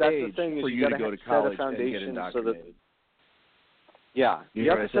the thing is you got to go to college and get indoctrinated. You have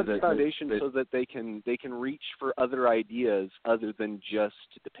to set the foundation so that they can reach for other ideas other than just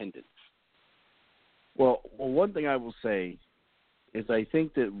dependence. Well, one thing I will say is I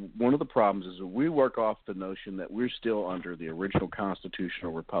think that one of the problems is that we work off the notion that we're still under the original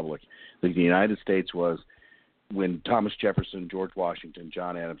constitutional republic that the United States was when Thomas Jefferson, George Washington,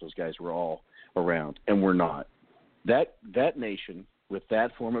 John Adams, those guys were all around, and we're not. That nation with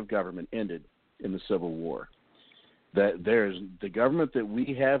that form of government ended in the Civil War. The government that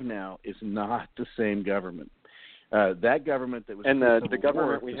we have now is not the same government. That government that was and the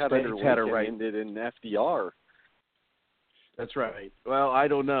government War, we had under Lincoln ended in FDR. That's right. Well, I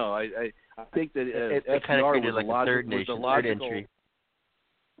don't know. I think that it FDR kind of created was like a third nation, third entry.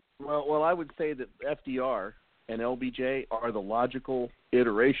 Well, I would say that FDR and LBJ are the logical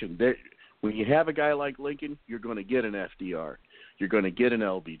iteration. When you have a guy like Lincoln, you're going to get an FDR. You're going to get an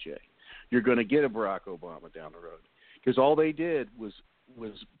LBJ. You're going to get a Barack Obama down the road. Because all they did was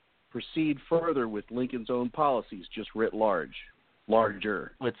proceed further with Lincoln's own policies, just writ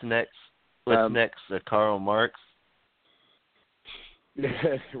larger. What's next? Karl Marx?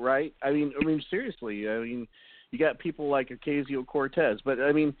 Right? I mean, seriously. You got people like Ocasio-Cortez, but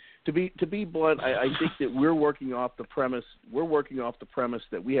to be blunt, I think that we're working off the premise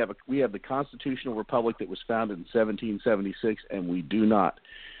that we have the constitutional republic that was founded in 1776, and we do not.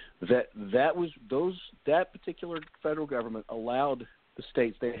 That particular federal government allowed the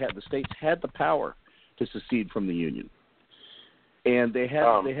states. The states had the power to secede from the Union, and they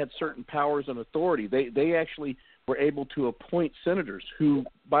had certain powers and authority. They actually were able to appoint senators who,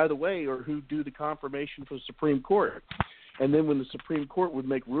 by the way, who do the confirmation for the Supreme Court. And then when the Supreme Court would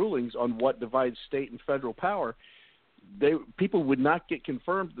make rulings on what divides state and federal power, people would not get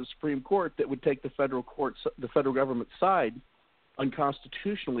confirmed to the Supreme Court that would take the federal government's side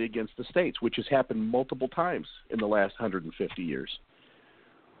unconstitutionally against the states, which has happened multiple times in the last 150 years.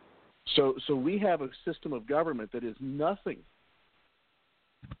 So we have a system of government that is nothing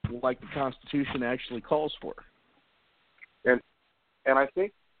like the Constitution actually calls for. And I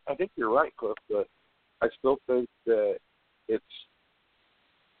think you're right, Cliff, but I still think that it's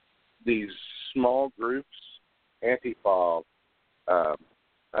these small groups, Antifa,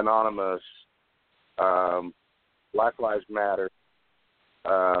 Anonymous, Black Lives Matter,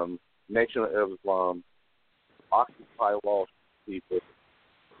 Nation of Islam, Occupy Wall Street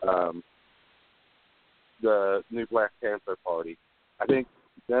people, the New Black Panther Party. I think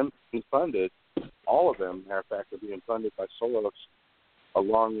them being funded, all of them, matter of fact, are being funded by Soros,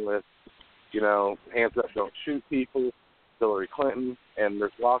 along with, Hands Up, Don't Shoot People, Hillary Clinton, and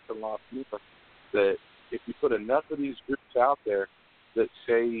there's lots and lots more that if you put enough of these groups out there that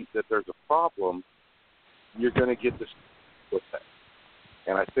say that there's a problem, you're going to get this with that.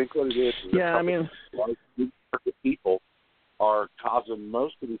 And I think what it is large market people are causing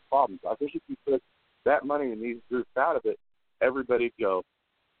most of these problems. I think if you put that money in these groups out of it, everybody'd go,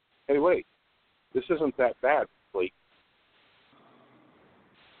 hey, wait, this isn't that bad, please.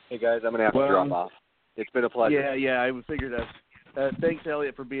 Hey, guys, I'm going to have to drop off. It's been a pleasure. Yeah, I would figure that. Thanks,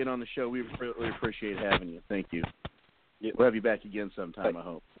 Elliott, for being on the show. We really appreciate having you. Thank you. Yeah. We'll have you back again sometime, I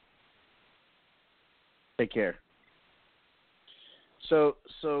hope. Take care. So,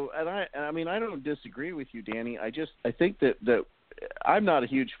 and I don't disagree with you, Danny. I think that I'm not a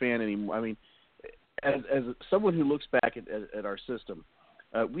huge fan anymore. I mean, as someone who looks back at our system,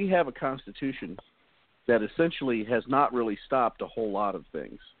 we have a constitution that essentially has not really stopped a whole lot of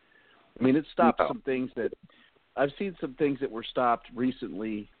things. I mean, it stopped some things that I've seen some things that were stopped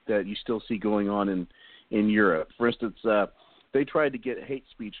recently that you still see going on in Europe. For instance, they tried to get hate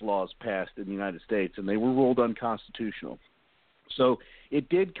speech laws passed in the United States, and they were ruled unconstitutional. So it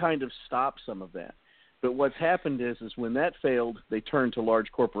did kind of stop some of that. But what's happened is when that failed, they turned to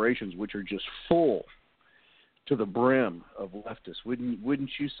large corporations, which are just full to the brim of leftists. Wouldn't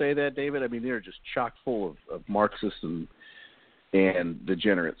you say that, David? I mean, they're just chock full of Marxists and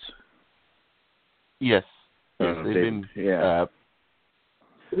degenerates. Yes. They've been. Yeah.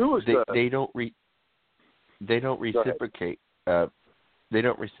 They don't reciprocate. They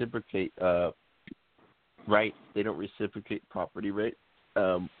don't reciprocate rights. They don't reciprocate property rights.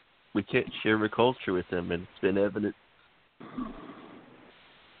 We can't share a culture with them, and it's been evident.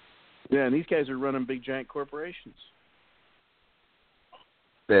 Yeah, and these guys are running big, giant corporations.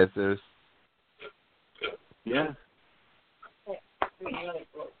 Bezos. Yeah.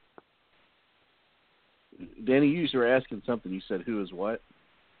 Danny, you were asking something. You said, who is what?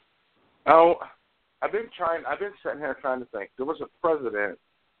 Oh, I've been sitting here trying to think. There was a president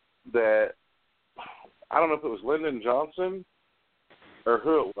that, I don't know if it was Lyndon Johnson or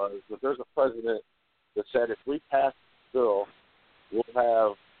who it was, but there's a president that said if we pass the bill, we'll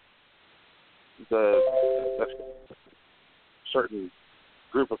have the certain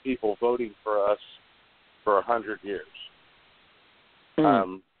group of people voting for us for 100 years.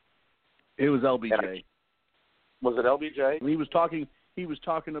 It was LBJ. Was it LBJ? And he was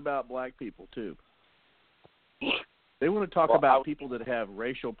talking about black people too. They want to talk about people that have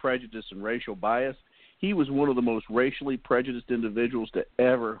racial prejudice and racial bias. He was one of the most racially prejudiced individuals to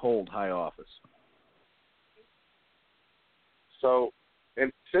ever hold high office. So,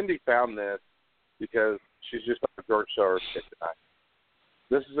 and Cindy found this because she's just on George Soros kick tonight.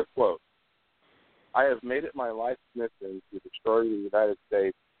 This is a quote. I have made it my life's mission to destroy the United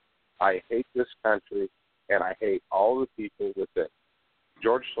States. I hate this country, and I hate all the people with it.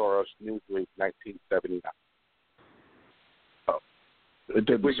 George Soros, Newsweek, 1979. So, it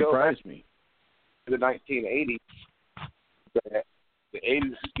didn't surprise me. The 1980s, the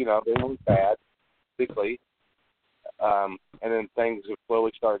 80s, they were bad, particularly, and then things have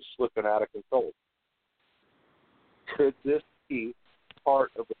slowly started slipping out of control. Could this be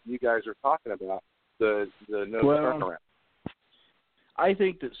part of what you guys are talking about, the turnaround? I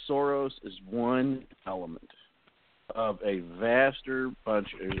think that Soros is one element of a vaster bunch,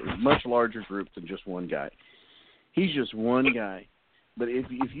 a much larger group than just one guy. He's just one guy. But if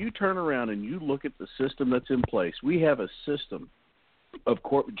you turn around and you look at the system that's in place, we have a system of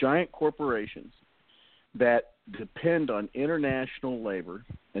giant corporations that depend on international labor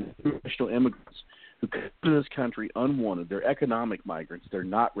and international immigrants who come to this country unwanted. They're economic migrants. They're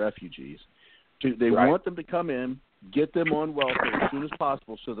not refugees. They want them to come in, get them on welfare as soon as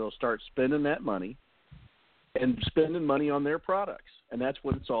possible so they'll start spending that money and spending money on their products. And that's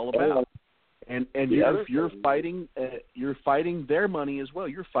what it's all about. And you're fighting their money as well.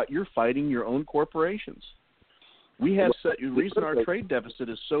 You're fighting your own corporations. We have the reason our trade deficit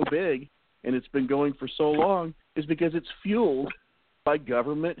is so big and it's been going for so long is because it's fueled by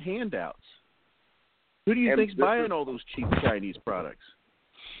government handouts. Who do you think's buying all those cheap Chinese products?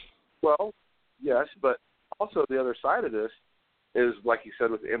 Well, yes, but also the other side of this is, like you said,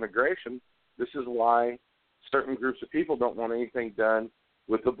 with immigration. This is why certain groups of people don't want anything done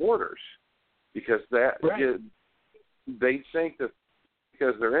with the borders. Because they think that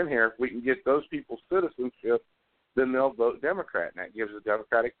because they're in here, if we can get those people's citizenship, then they'll vote Democrat, and that gives the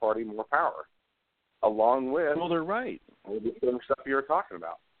Democratic Party more power, along with they're right. All the stuff you were talking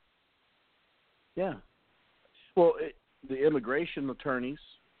about. Yeah. Well, the immigration attorneys,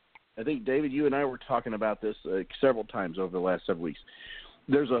 I think, David, you and I were talking about this several times over the last several weeks.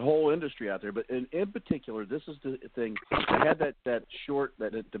 There's a whole industry out there, but in particular, this is the thing. I had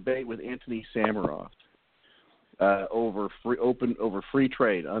that debate with Anthony Samaroff, over free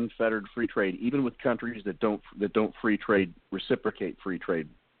trade, unfettered free trade, even with countries that don't reciprocate free trade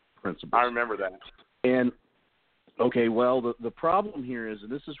principles. I remember that. And okay, well, the problem here is,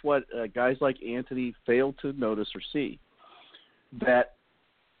 and this is what guys like Anthony fail to notice or see, that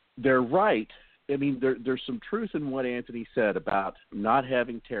they're right. I mean, there's some truth in what Anthony said about not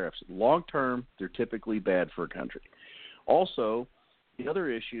having tariffs. Long term, they're typically bad for a country. Also, the other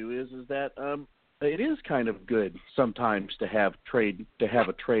issue is that it is kind of good sometimes to have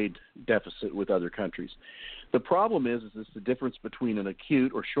a trade deficit with other countries. The problem is it's the difference between an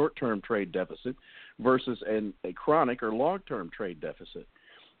acute or short-term trade deficit versus a chronic or long-term trade deficit.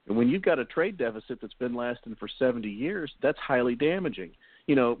 And when you've got a trade deficit that's been lasting for 70 years, that's highly damaging.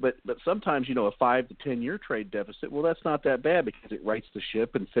 But sometimes, a 5 to 10 year trade deficit, well, that's not that bad because it rights the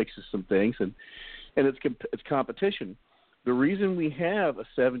ship and fixes some things, and it's competition. The reason we have a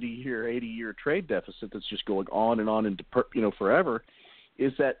 70-year, 80-year trade deficit that's just going on into forever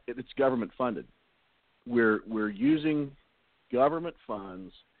is that it's government funded. We're using government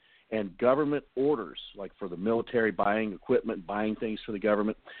funds and government orders, like for the military, buying equipment, buying things for the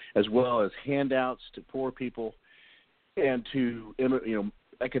government, as well as handouts to poor people and to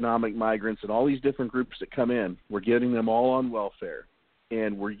economic migrants and all these different groups that come in. We're getting them all on welfare,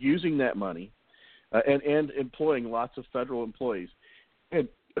 and we're using that money. And employing lots of federal employees. And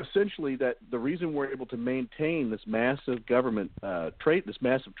essentially that the reason we're able to maintain this massive government trade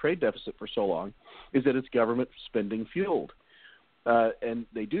deficit for so long is that it's government spending fueled. And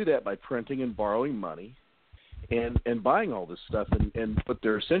they do that by printing and borrowing money and buying all this stuff. And what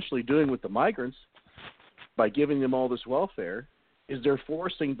they're essentially doing with the migrants by giving them all this welfare is they're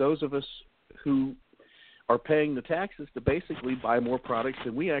forcing those of us who are paying the taxes to basically buy more products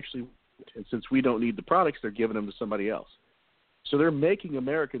than we actually. And since we don't need the products, they're giving them to somebody else. So they're making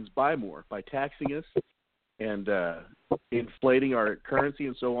Americans buy more by taxing us and inflating our currency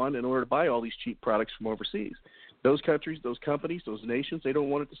and so on in order to buy all these cheap products from overseas. Those countries, those companies, those nations, they don't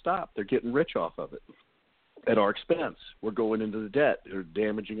want it to stop. They're getting rich off of it at our expense. We're going into the debt. They're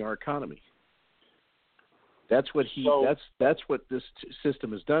damaging our economy. That's what that's what this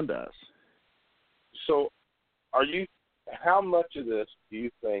system has done to us. So how much of this do you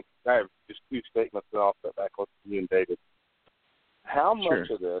think, I have just two statements and I'll step back with you and David. How much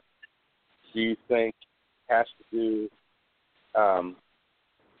of this do you think has to do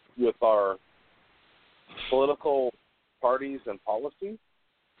with our political parties and policies?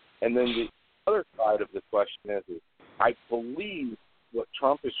 And then the other side of the question is I believe what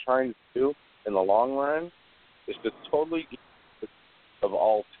Trump is trying to do in the long run is to totally get rid of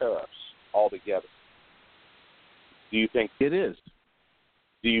all tariffs altogether. Do you think it is?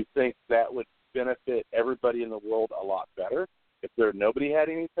 Do you think that would benefit everybody in the world a lot better if nobody had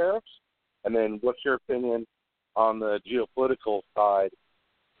any tariffs? And then what's your opinion on the geopolitical side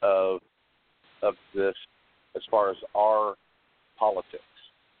of this as far as our politics?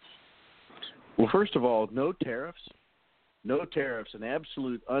 Well, first of all, no tariffs, and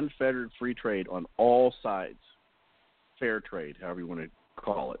absolute unfettered free trade on all sides, fair trade, however you want to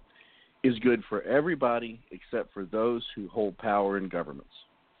call it, is good for everybody except for those who hold power in governments.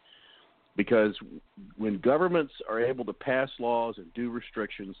 Because when governments are able to pass laws and do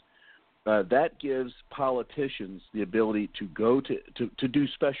restrictions, that gives politicians the ability to go to do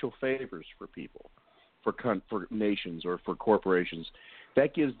special favors for people, for nations or for corporations.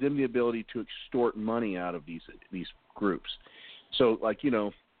 That gives them the ability to extort money out of these groups. So,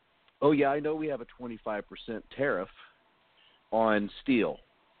 oh yeah, I know we have a 25% tariff on steel.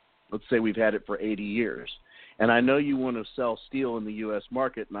 Let's say we've had it for 80 years. And I know you want to sell steel in the U.S.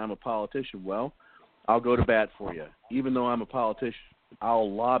 market, and I'm a politician. Well, I'll go to bat for you. Even though I'm a politician, I'll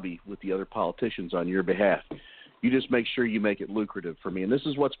lobby with the other politicians on your behalf. You just make sure you make it lucrative for me. And this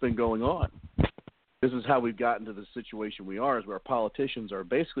is what's been going on. This is how we've gotten to the situation we are, is where our politicians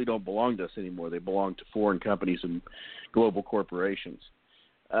basically don't belong to us anymore. They belong to foreign companies and global corporations.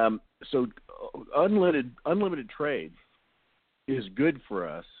 So unlimited trade is good for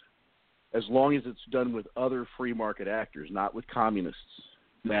us, as long as it's done with other free market actors, not with communists,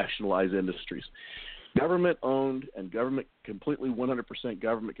 nationalized industries. Government-owned and completely 100%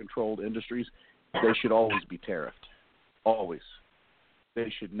 government-controlled industries, they should always be tariffed. Always.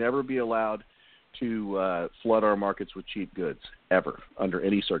 They should never be allowed to flood our markets with cheap goods, ever, under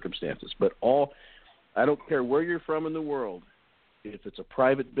any circumstances. But I don't care where you're from in the world, if it's a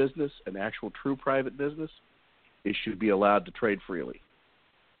private business, an actual true private business, it should be allowed to trade freely.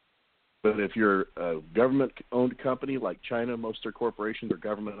 But if you're a government-owned company like China, most of their corporations are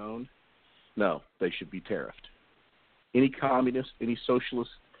government-owned, no, they should be tariffed. Any communist, any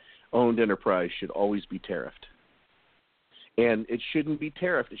socialist-owned enterprise should always be tariffed. And it shouldn't be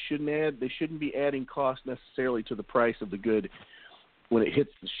tariffed. They shouldn't be adding cost necessarily to the price of the good when it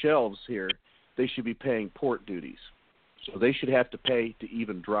hits the shelves here. They should be paying port duties. So they should have to pay to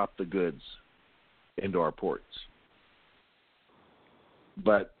even drop the goods into our ports.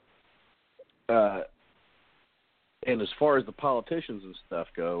 But and as far as the politicians and stuff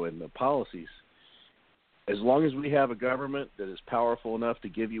go and the policies, as long as we have a government that is powerful enough to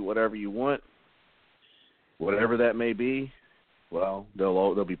give you whatever you want, whatever that may be, well,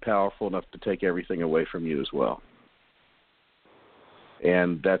 they'll be powerful enough to take everything away from you as well.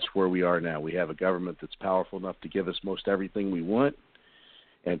 And that's where we are now. We have a government that's powerful enough to give us most everything we want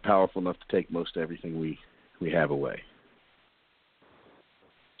and powerful enough to take most everything we have away.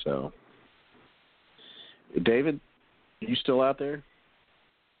 So, David, are you still out there?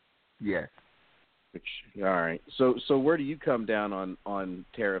 Yes. All right. So where do you come down on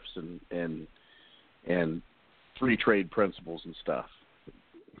tariffs and free trade principles and stuff?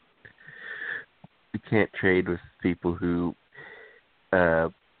 We can't trade with people who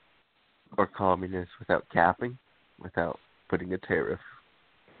are communists without capping, without putting a tariff,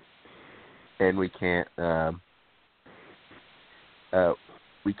 and we can't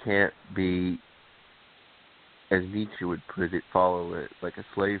be, as Nietzsche would put it, follow it like a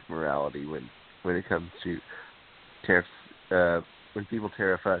slave morality when it comes to tariffs. When people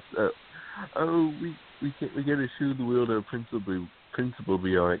tariff us, we got to show the world our principle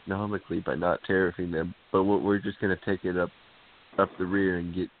we are economically by not tariffing them, but we're just going to take it up the rear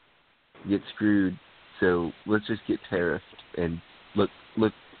and get screwed. So let's just get tariffed and look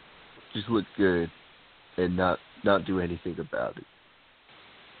good and not do anything about it.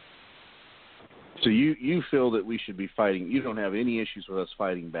 So you feel that we should be fighting? You don't have any issues with us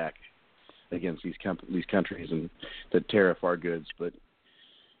fighting back against these countries and that tariff our goods, but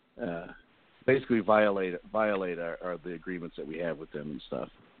basically violate the agreements that we have with them and stuff.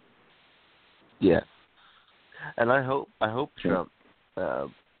 Yeah, and I hope Trump.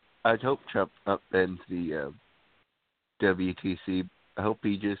 I hope Trump upends the WTC. I hope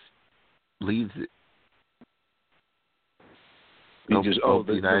he just leaves it. The World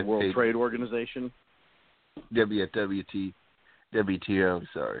States. Trade Organization? WTO,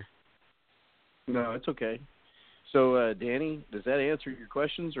 sorry. No, it's okay. So, Danny, does that answer your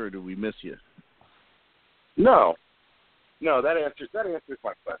questions, or do we miss you? No, that answers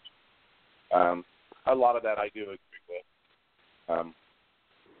my question. A lot of that I do agree with.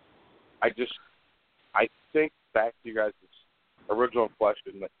 I think back to you guys' original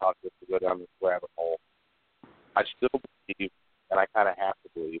question that caused us to go down this rabbit hole. I still believe, and I kind of have to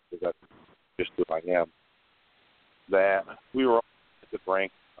believe, because that's just who I am, that we were at the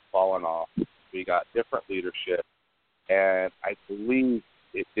brink of falling off. We got different leadership, and I believe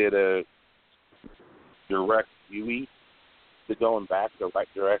it did a direct UE to going back the right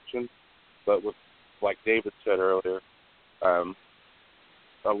direction. But with, like David said earlier,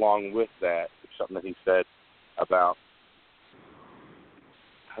 along with that, something that he said about,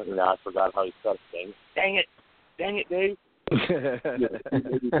 I forgot how he said it. Dang it, Dave.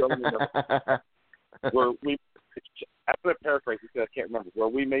 Where we, I'm going to paraphrase because I can't remember, where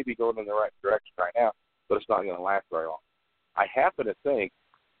we may be going in the right direction right now, but it's not going to last very long. I happen to think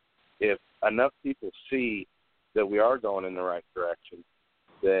if enough people see that we are going in the right direction,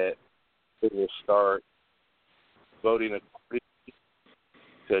 that it will start voting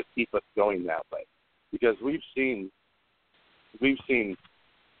to keep us going that way. Because we've seen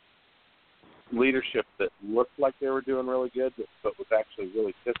leadership that looked like they were doing really good, but was actually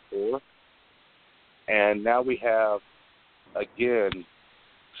really piss poor. And now we have, again,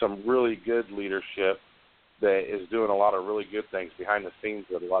 some really good leadership that is doing a lot of really good things behind the scenes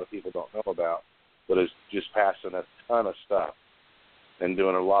that a lot of people don't know about, but is just passing a ton of stuff and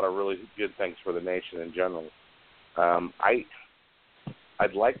doing a lot of really good things for the nation in general. I'd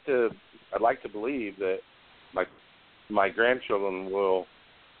like to believe that my grandchildren will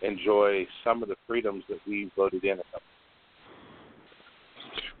enjoy some of the freedoms that we voted in.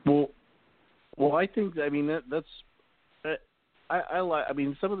 Well, I think, I mean, that's I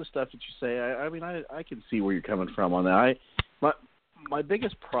mean, some of the stuff that you say, I can see where you're coming from on that. My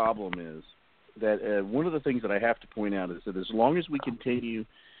biggest problem is that one of the things that I have to point out is that as long as we continue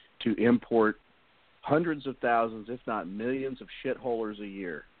to import hundreds of thousands, if not millions, of shitholers a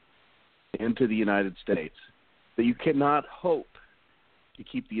year into the United States, that you cannot hope to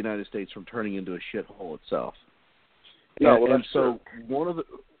keep the United States from turning into a shithole itself. No, and so one of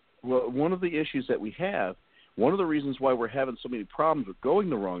the issues that we have, one of the reasons why we're having so many problems with going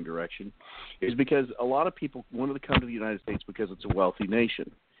the wrong direction, is because a lot of people wanted to come to the United States because it's a wealthy nation.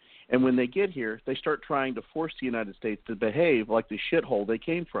 And when they get here, they start trying to force the United States to behave like the shithole they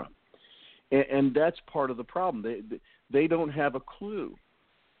came from. And that's part of the problem. They don't have a clue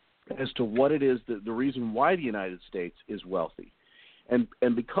as to what it is, the reason why the United States is wealthy. And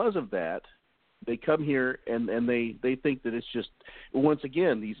because of that, they come here and they think that it's just, once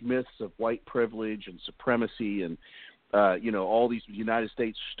again, these myths of white privilege and supremacy and, all these, the United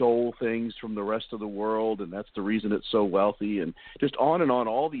States stole things from the rest of the world, and that's the reason it's so wealthy, and just on and on,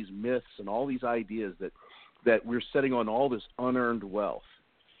 all these myths and all these ideas that we're setting on all this unearned wealth.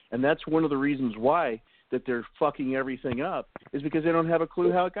 And that's one of the reasons why that they're fucking everything up, is because they don't have a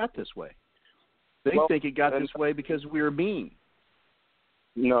clue how it got this way. They think it got this way because we were mean.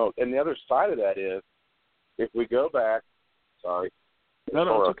 No, and the other side of that is, if we go back, it's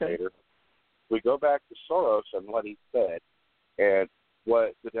okay. We go back to Soros and what he said, and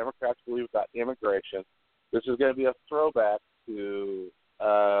what the Democrats believe about immigration. This is going to be a throwback to,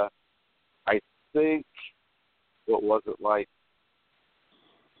 I think, what was it, like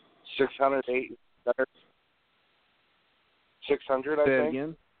 600, 600, I think.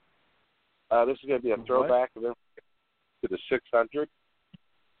 Again? This is going to be a throwback to the 600,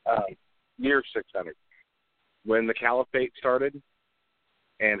 year 600, when the caliphate started,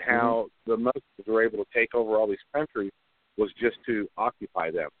 and how the Muslims were able to take over all these countries was just to occupy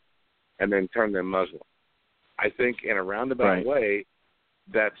them and then turn them Muslim. I think in a roundabout way,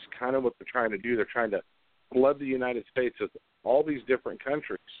 that's kind of what they're trying to do. They're trying to flood the United States with all these different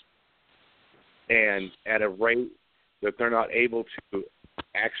countries, and at a rate that they're not able to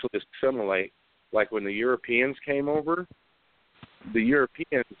actually assimilate. Like when the Europeans came over, the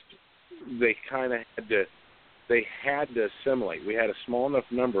Europeans, they kind of had to assimilate. We had a small enough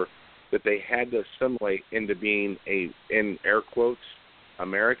number that they had to assimilate into being in air quotes,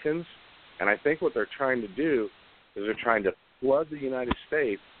 Americans. And I think what they're trying to do is they're trying to flood the United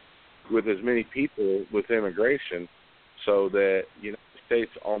States with as many people with immigration, so that the United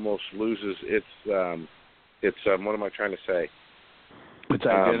States almost loses its what am I trying to say? Its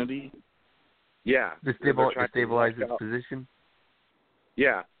identity? Yeah. Destabilize its position?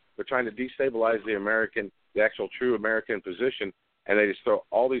 Yeah. They're trying to destabilize the actual true American position, and they just throw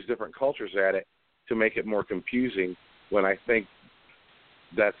all these different cultures at it to make it more confusing, when I think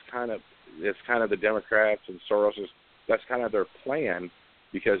it's kind of the Democrats and Soros's, that's kind of their plan,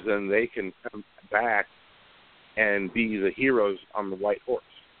 because then they can come back and be the heroes on the white horse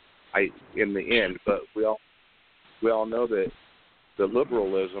in the end. But we all know that the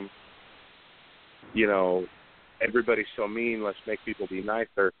liberalism, everybody's so mean, let's make people be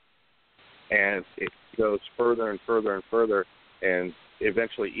nicer, and it goes further and further and further, and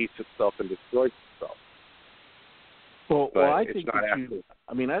eventually eats itself and destroys itself. Well, I think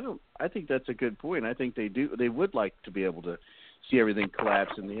I think that's a good point. I think they would like to be able to see everything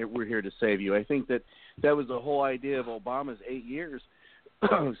collapse, and we're here to save you. I think that was the whole idea of Obama's 8 years,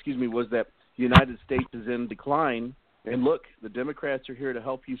 was that the United States is in decline, and look, the Democrats are here to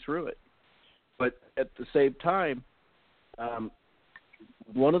help you through it. But at the same time,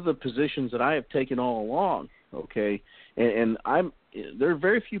 one of the positions that I have taken all along, and there are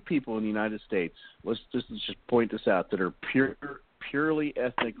very few people in the United States, let's just point this out, that are purely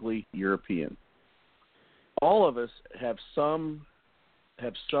ethnically European. All of us have some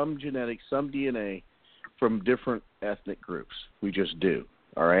genetics, some DNA from different ethnic groups. We just do.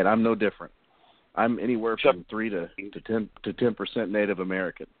 All right, I'm no different. I'm anywhere from 3 to 10% Native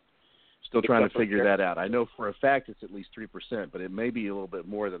American. Still trying to figure that out. I know for a fact it's at least 3%, but it may be a little bit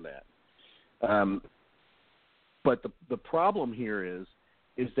more than that. But the problem here is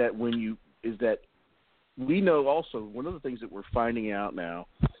that we know also, one of the things that we're finding out now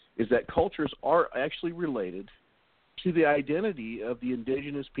is that cultures are actually related to the identity of the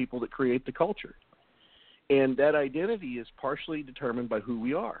indigenous people that create the culture. And that identity is partially determined by who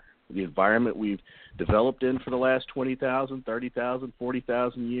we are, the environment we've developed in for the last 20,000, 30,000,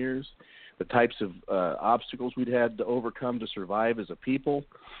 40,000 years, the types of obstacles we'd had to overcome to survive as a people.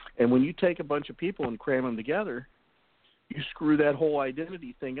 And when you take a bunch of people and cram them together, you screw that whole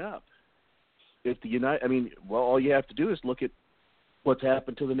identity thing up. All you have to do is look at what's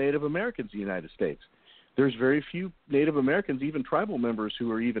happened to the Native Americans in the United States. There's very few Native Americans, even tribal members,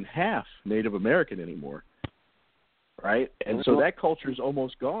 who are even half Native American anymore, right? And so that culture is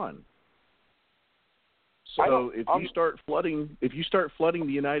almost gone. So if you start flooding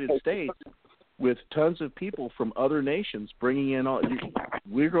the United States with tons of people from other nations bringing in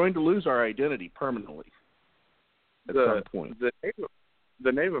we're going to lose our identity permanently at some point.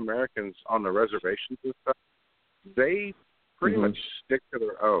 The Native Americans on the reservations and stuff, they pretty much stick to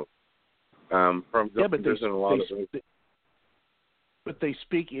their own. But they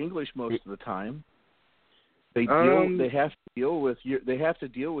speak English most of the time. They have to deal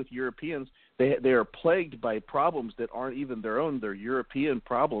with Europeans. They are plagued by problems that aren't even their own. They're European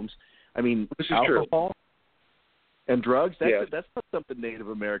problems. I mean, alcohol and drugs. That's not something Native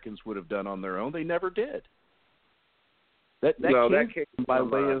Americans would have done on their own. They never did. That came by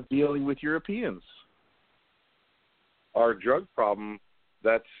way of dealing with Europeans. Our drug problem.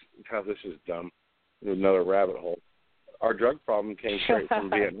 That's how this is dumb. There's another rabbit hole. Our drug problem came straight from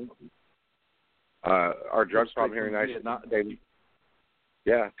Vietnam. Our drug problem here in the United States.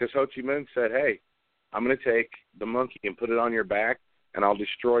 Yeah, because Ho Chi Minh said, "Hey, I'm going to take the monkey and put it on your back, and I'll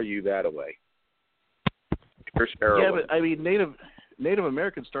destroy you that way." Here's heroin. Yeah, but I mean, Native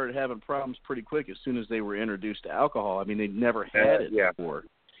Americans started having problems pretty quick as soon as they were introduced to alcohol. I mean, they'd never had it before,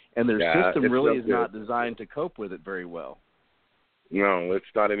 and their system really is not designed to cope with it very well. No,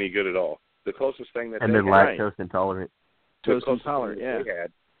 it's not any good at all. The closest thing that they're lactose intolerant. Lactose intolerant,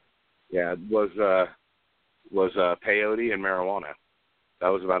 was peyote and marijuana. That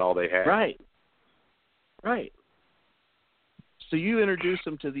was about all they had. Right. So you introduce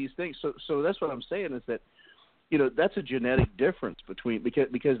them to these things. So that's what I'm saying is that, that's a genetic difference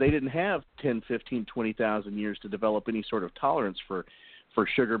because they didn't have 10, 15, 20,000 years to develop any sort of tolerance for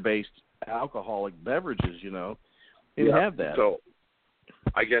sugar-based alcoholic beverages. They didn't have that. So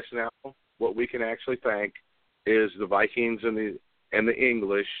I guess now what we can actually thank is the Vikings and the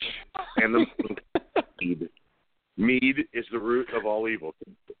English and the mead. Mead is the root of all evil.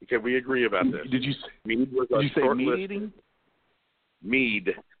 Can we agree about this? Did you say meat eating?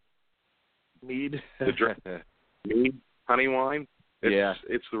 Mead. The drink. Mead, honey wine.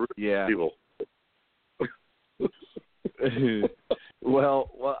 It's the root of evil. Well,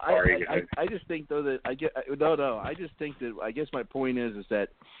 I just think though that I just think that I guess my point is that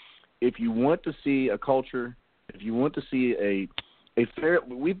if you want to see a culture, if you want to see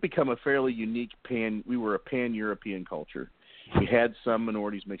we've become a fairly unique we were a pan-European culture. We had some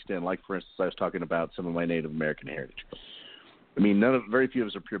minorities mixed in, like for instance I was talking about some of my Native American heritage. I mean, very few of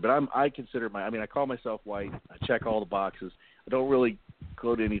us are pure, but I call myself white. I check all the boxes. I don't really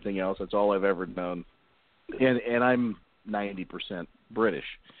go to anything else. That's all I've ever known. And I'm 90% British.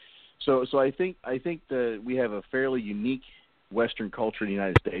 So I think that we have a fairly unique Western culture in the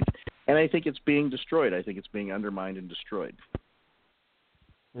United States, and I think it's being destroyed. I think it's being undermined and destroyed.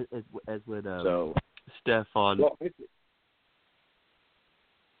 As what Stefan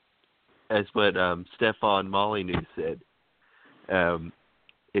Molyneux said,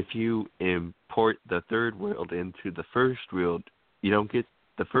 if you import the third world into the first world, you don't get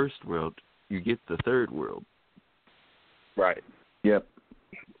the first world, you get the third world. Right. Yep.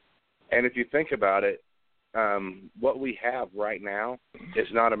 And if you think about it, what we have right now is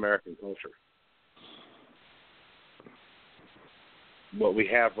not American culture. What we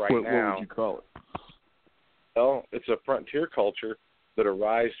have now... What would you call it? Well, it's a frontier culture that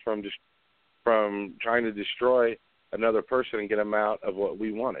arises from trying to destroy another person and get them out of what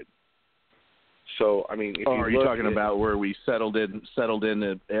we wanted. So, I mean, are you talking about where we settled in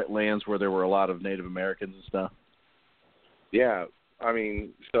at lands where there were a lot of Native Americans and stuff? Yeah, I mean,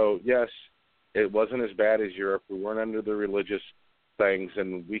 so yes, it wasn't as bad as Europe. We weren't under the religious things,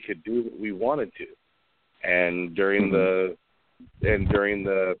 and we could do what we wanted to. And during the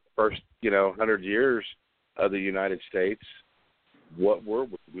first 100 years of the United States, what were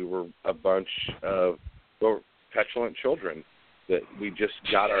we? We were a bunch of petulant children that we just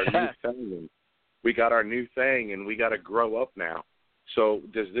got our new thing. And we got our new thing, and we got to grow up now. So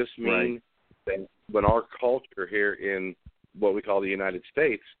does this mean that when our culture here in what we call the United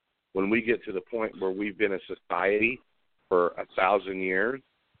States, when we get to the point where we've been a society for 1,000 years,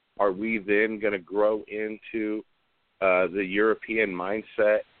 are we then going to grow into the European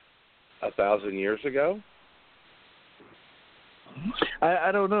mindset 1,000 years ago?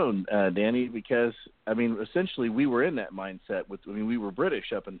 I don't know, Danny, because I mean, essentially, we were in that mindset. We were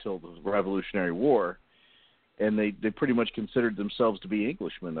British up until the Revolutionary War, and they pretty much considered themselves to be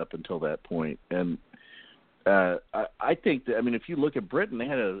Englishmen up until that point. And I think that, I mean, if you look at Britain, they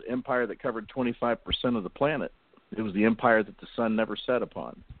had an empire that covered 25% of the planet. It was the empire that the sun never set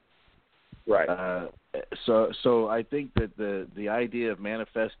upon. Right. So I think that the idea of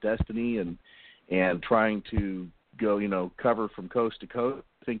manifest destiny and trying to go, cover from coast to coast,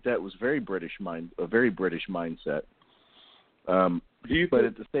 I think that was a very British mindset. But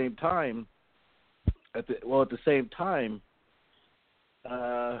at the same time,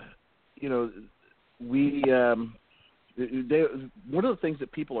 one of the things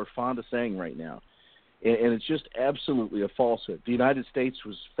that people are fond of saying right now And it's just absolutely a falsehood. The United States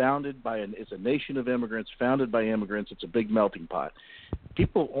was founded by it's a nation of immigrants, founded by immigrants. It's a big melting pot.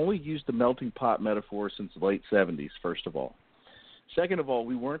 People only used the melting pot metaphor since the late 70s, first of all. Second of all,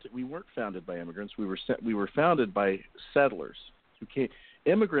 we weren't founded by immigrants. We were founded by settlers who came.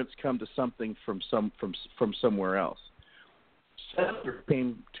 Immigrants come to something from somewhere else. Settlers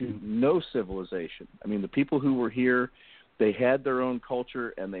came to no civilization. I mean, the people who were here, they had their own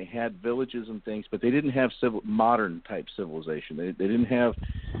culture and they had villages and things, but they didn't have modern type civilization. They didn't have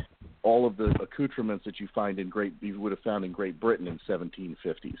all of the accoutrements that you would have found in Great Britain in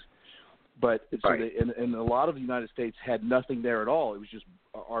 1750s. But right. And a lot of the United States had nothing there at all. It was just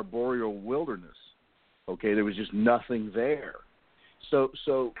arboreal wilderness. Okay, there was just nothing there. So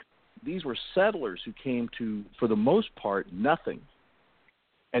these were settlers who came to, for the most part, nothing,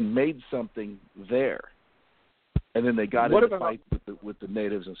 and made something there. And then they got into fight with the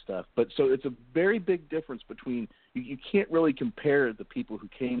natives and stuff. But so it's a very big difference between you can't really compare the people who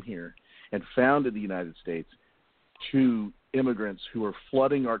came here and founded the United States to immigrants who are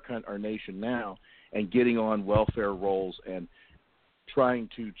flooding our nation now and getting on welfare rolls and trying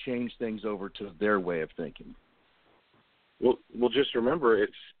to change things over to their way of thinking. Well, just remember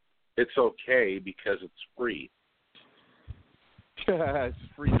it's okay because it's free. It's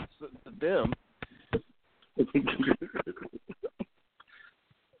free to them.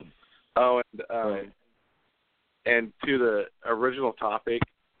 And to the original topic,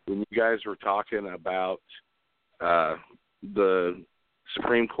 when you guys were talking about the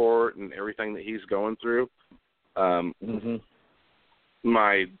Supreme Court and everything that he's going through,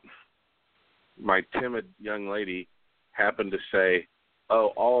 my timid young lady happened to say, "Oh,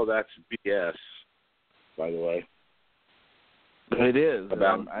 all of that's BS." By the way, it is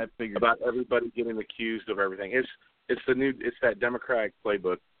about everybody getting accused of everything. It's that Democratic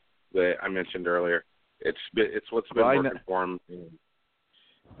playbook that I mentioned earlier. It's what's been working for them.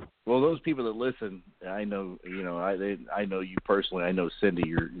 Well, those people that listen, I know, I know you personally. I know Cindy,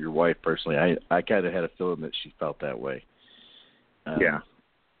 your wife personally. I kind of had a feeling that she felt that way. Yeah.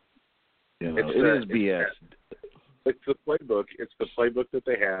 It is BS. It's the playbook. It's the playbook that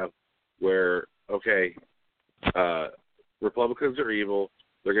they have where, okay, Republicans are evil.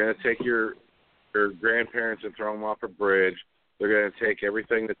 They're going to take your grandparents and throw them off a bridge. They're going to take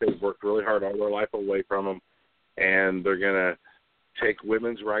everything that they've worked really hard all their life away from them, and they're going to take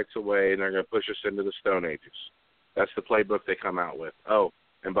women's rights away, and they're going to push us into the Stone Ages. That's the playbook they come out with. Oh,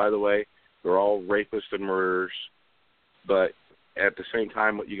 and by the way, they're all rapists and murderers. But at the same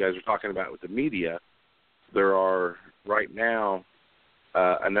time, what you guys are talking about with the media, there are right now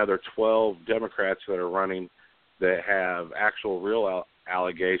another 12 Democrats that are running that have actual real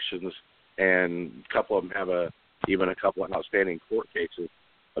allegations, and a couple of them have even a couple of outstanding court cases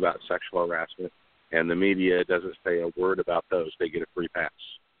about sexual harassment, and the media doesn't say a word about those. They get a free pass.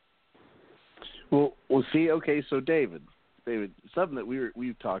 Well, see, okay, so David, something that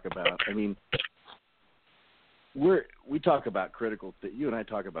we talk about. I mean, we talk about you and I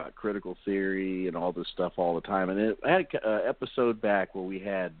talk about critical theory and all this stuff all the time. And I had an episode back where we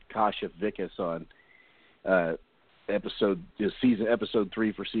had Kasha Vikas on episode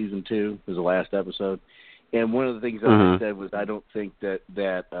 3 for season 2 was the last episode. And one of the things that I said was I don't think that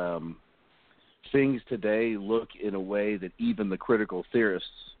things today look in a way that even the critical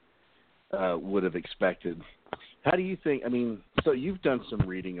theorists would have expected. How do you think? I mean, so you've done some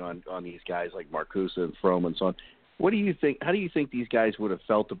reading on these guys like Marcuse and Fromm and so on. What do you think? How do you think these guys would have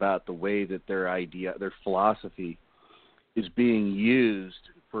felt about the way that their philosophy is being used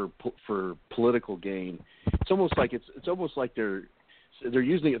for political gain? It's almost like they're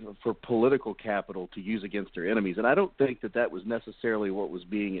using it for political capital to use against their enemies, and I don't think that was necessarily what was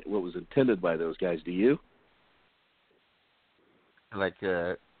intended by those guys. Do you? Like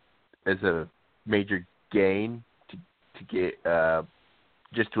as a major gain to get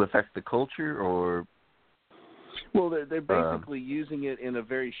just to affect the culture, or? Well, they're basically using it in a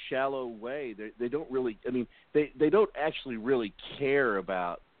very shallow way. They don't really. I mean, they don't actually really care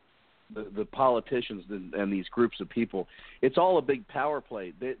about the politicians and these groups of people. It's all a big power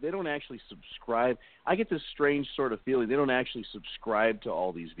play. They don't actually subscribe. I get this strange sort of feeling they don't actually subscribe to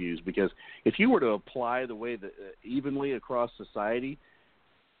all these views, because if you were to apply the way that evenly across society,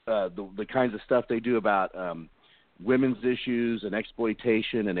 the kinds of stuff they do about women's issues and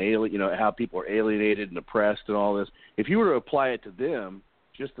exploitation and how people are alienated and oppressed and all this, if you were to apply it to them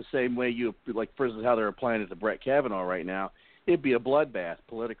just the same way for instance, how they're applying it to Brett Kavanaugh right now, it'd be a bloodbath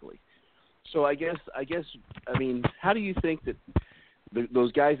politically. So I guess, I mean, how do you think that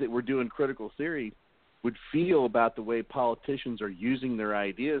those guys that were doing critical theory would feel about the way politicians are using their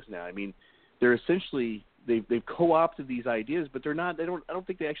ideas now? I mean, they're essentially they've co-opted these ideas, but they're not. I don't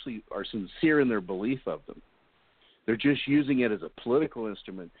think they actually are sincere in their belief of them. They're just using it as a political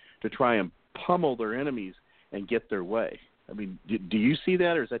instrument to try and pummel their enemies and get their way. I mean, do you see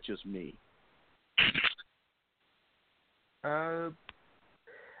that, or is that just me? I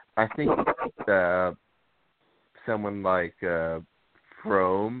think someone like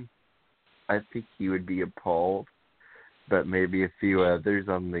Frome, I think he would be appalled, but maybe a few others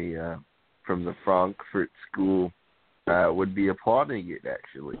on the from the Frankfurt School would be applauding it,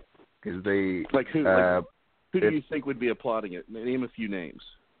 actually, because they like who? Who do you think would be applauding it? Name a few names.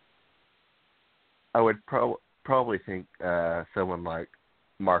 I would probably think someone like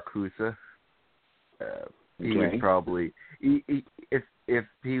Marcuse. He would probably, if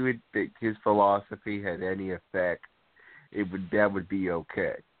he would think his philosophy had any effect, that would be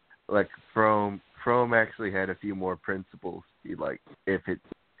okay. Like Frome actually had a few more principles. Like if it's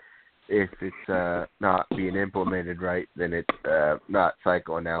not being implemented right, then it's not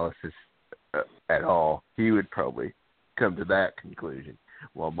psychoanalysis at all. He would probably come to that conclusion.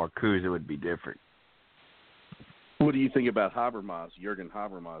 While Marcuse would be different. What do you think about Habermas, Jürgen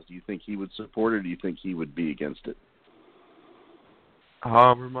Habermas? Do you think he would support it, or do you think he would be against it?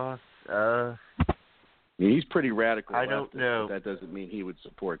 Habermas? He's pretty radical. I don't know. But that doesn't mean he would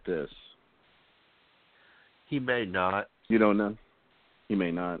support this. He may not. You don't know? He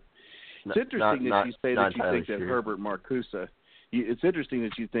may not. It's interesting that you say that you think that Herbert Marcuse. It's interesting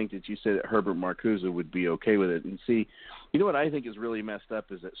that you think that you say that Herbert Marcuse would be okay with it. And see, you know what I think is really messed up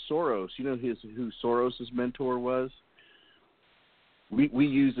is that Soros. You know who Soros' mentor was? We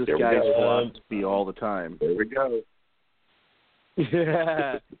use this guy's philosophy all the time. There we go.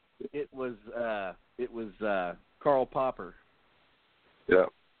 Yeah, it was Karl Popper. Yeah,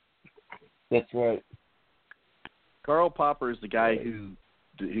 that's right. Karl Popper is the guy who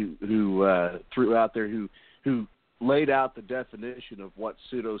threw out there who laid out the definition of what's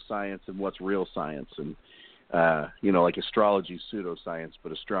pseudoscience and what's real science, and like astrology's pseudoscience,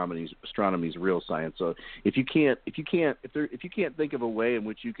 but astronomy's real science. So if you can't think of a way in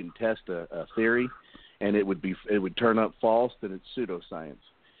which you can test a theory, and it would turn up false, then it's pseudoscience.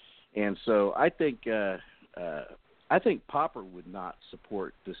 And so I think Popper would not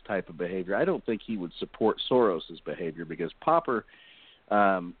support this type of behavior. I don't think he would support Soros's behavior because Popper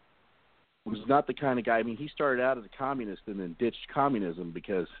was not the kind of guy. I mean, he started out as a communist and then ditched communism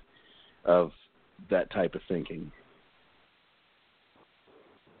because of that type of thinking.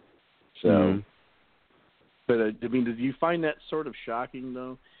 So, but I mean, did you find that sort of shocking,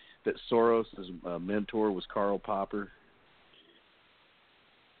 though, that Soros' mentor was Karl Popper?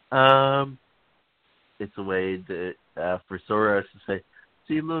 It's a way that for Soros to say,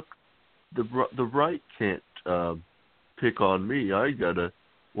 "See, look, the right can't pick on me. I got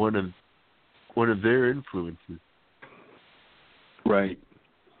one of their influences." Right.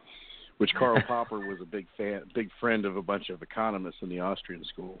 Which Karl Popper was a big friend of a bunch of economists in the Austrian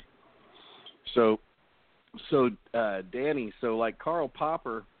school. So Danny, like Karl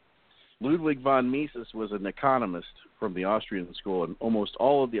Popper, Ludwig von Mises was an economist from the Austrian school, and almost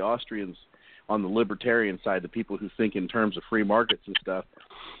all of the Austrians on the libertarian side, the people who think in terms of free markets and stuff,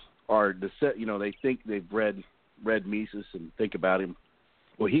 are they think they've read Mises and think about him.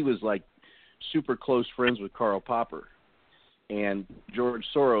 Well, he was like super close friends with Karl Popper, and George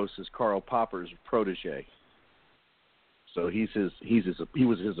Soros is Karl Popper's protege. So he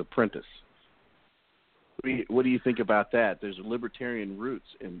was his apprentice. What do you think about that? There's libertarian roots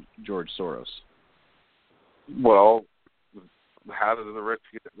in George Soros. Well, how do the rich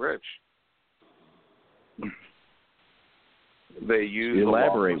get rich? They use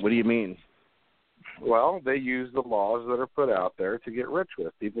elaborate. What do you mean? Well, they use the laws that are put out there to get rich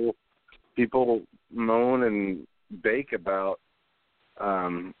with. People moan and bake about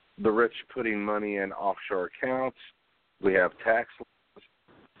the rich putting money in offshore accounts. We have tax laws.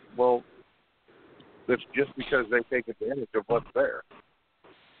 Well, that's just because they take advantage of what's there.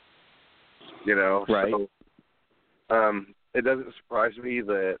 Right. So, it doesn't surprise me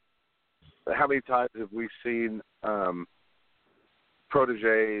that how many times have we seen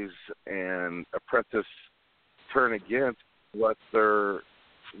proteges and apprentices turn against what their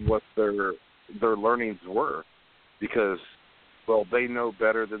learnings were because, well, they know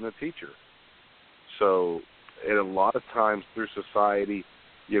better than the teacher. So, and a lot of times through society,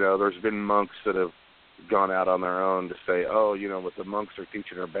 there's been monks that have gone out on their own to say, what the monks are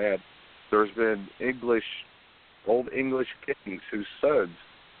teaching are bad. There's been old English kings whose sons,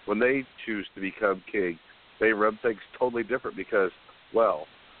 when they choose to become king, they run things totally different because, well,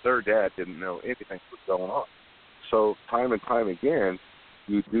 their dad didn't know anything was going on. So time and time again,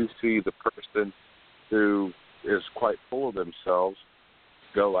 you do see the person who is quite full of themselves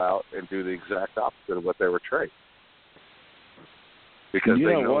go out and do the exact opposite of what they were trained. Because you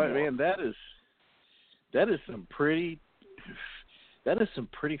they know know what, more. man, that is some pretty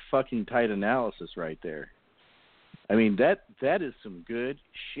fucking tight analysis right there. I mean, that is some good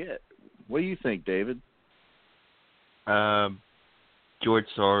shit. What do you think, David? George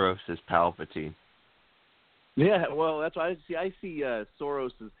Soros is Palpatine. Yeah, well, that's why I see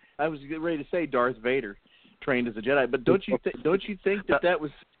Soros as, I was getting ready to say Darth Vader trained as a Jedi, but don't you think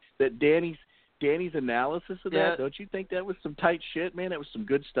that Danny's analysis of that? Don't you think that was some tight shit, man? That was some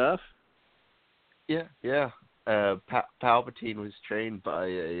good stuff. Yeah. Palpatine was trained by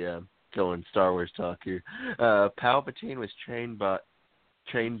a going Star Wars talk here. Palpatine was trained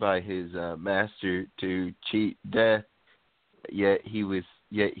by his master to cheat death. Yet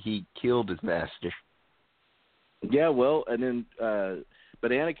he killed his master. Yeah, well, and then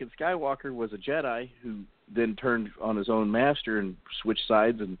but Anakin Skywalker was a Jedi who then turned on his own master and switched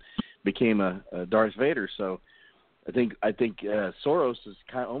sides and became a Darth Vader. So I think Soros is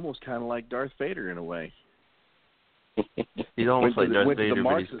almost kind of like Darth Vader in a way. He's almost like Darth Vader,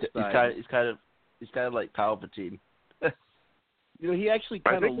 but he's kind of like Palpatine. You know, he actually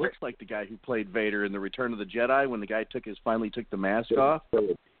kind of looks like the guy who played Vader in the Return of the Jedi when the guy finally took the mask off.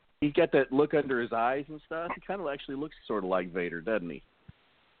 He's got that look under his eyes and stuff. He kind of actually looks sort of like Vader, doesn't he?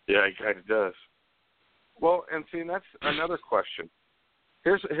 Yeah, he kind of does. Well, and see, that's another question.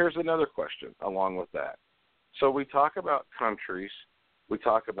 Here's another question along with that. So we talk about countries, we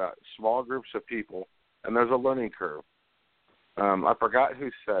talk about small groups of people, and there's a learning curve. I forgot who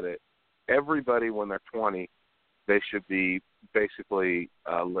said it. Everybody, when they're 20, they should be basically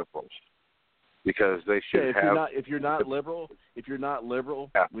liberals, because they should have. If you're not liberal,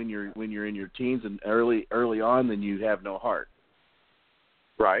 yeah, when you're in your teens and early on, then you have no heart.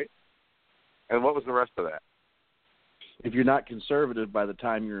 Right. And what was the rest of that? If you're not conservative by the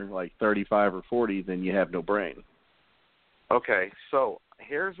time you're like 35 or 40, then you have no brain. Okay, so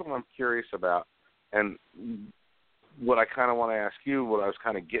here's what I'm curious about, and what I kind of want to ask you, what I was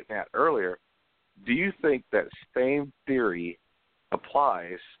kind of getting at earlier. Do you think that same theory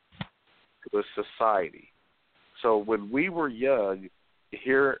applies to a society? So when we were young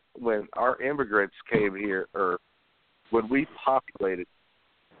here, when our immigrants came here, or when we populated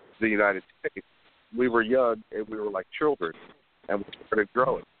the United States, we were young and we were like children, and we started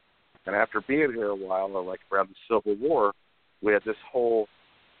growing. And after being here a while, like around the Civil War, we had this whole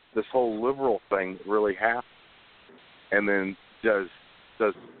liberal thing really happen. And then does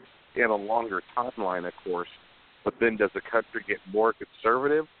in a longer timeline, of course, but then does the country get more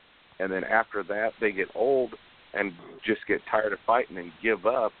conservative? And then after that, they get old and just get tired of fighting and give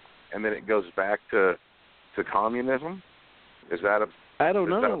up, and then it goes back to communism? Is that a I don't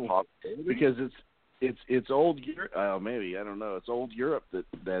know, possibility? because it's old Europe. Maybe, I don't know. It's old Europe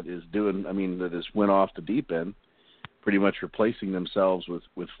that is doing. I mean, that has went off the deep end, pretty much replacing themselves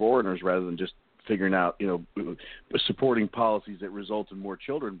with foreigners rather than just figuring out, supporting policies that result in more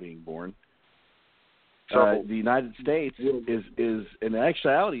children being born. So the United States is in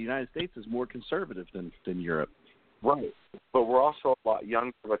actuality, the United States is more conservative than Europe. Right, but we're also a lot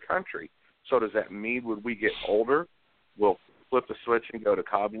younger of a country. So does that mean when we get older, we'll flip the switch and go to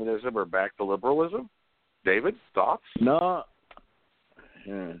communism or back to liberalism? David, thoughts? No.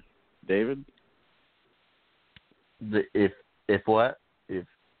 David? If what? If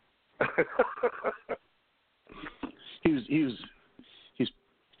he's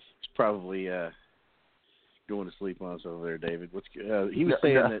probably going to sleep on us over there, David. He was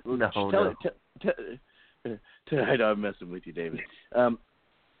saying that. No. I know I'm messing with you, David.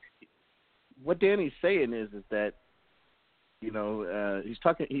 What Danny's saying is that he's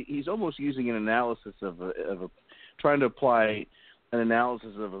talking. He's almost using an analysis of trying to apply an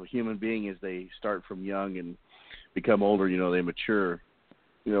analysis of a human being as they start from young and become older. They mature.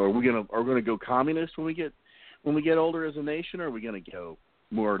 Are we gonna go communist when we get older as a nation? Or are we gonna go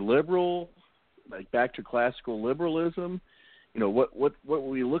more liberal, like back to classical liberalism? What will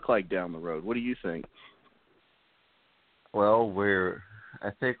we look like down the road? What do you think? Well,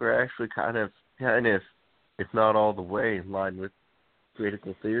 I think we're actually kind of, if not all the way, in line with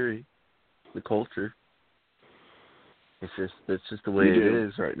critical theory, the culture. It's just the way it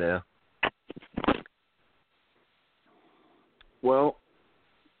is right now. Well,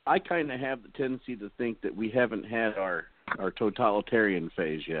 I kind of have the tendency to think that we haven't had our totalitarian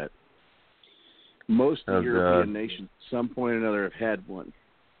phase yet. Most of the European nations, at some point or another, have had one.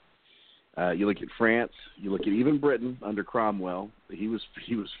 You look at France. You look at even Britain under Cromwell. He was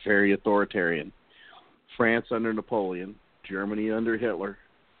very authoritarian. France under Napoleon. Germany under Hitler,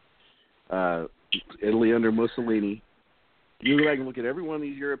 Italy under Mussolini. You go back and look at every one of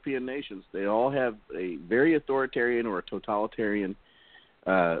these European nations. They all have a very authoritarian or a totalitarian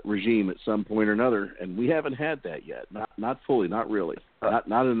regime at some point or another, and we haven't had that yet. Not fully, not really,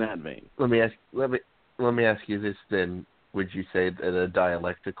 not in that vein. Let me ask you this then. Would you say that a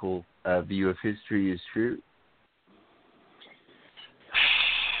dialectical view of history is true?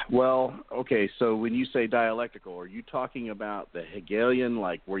 Well, okay, so when you say dialectical, are you talking about the Hegelian,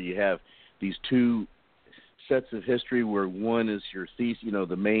 like where you have these two sets of history where one is your thesis,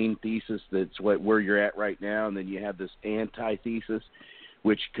 the main thesis that's where you're at right now, and then you have this antithesis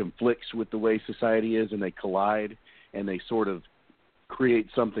which conflicts with the way society is, and they collide, and they sort of create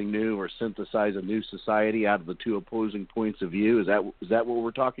something new or synthesize a new society out of the two opposing points of view? Is that what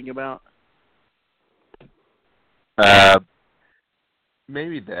we're talking about?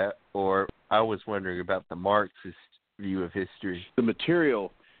 Maybe that, or I was wondering about the Marxist view of history. The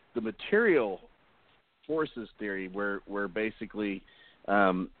material forces theory, where basically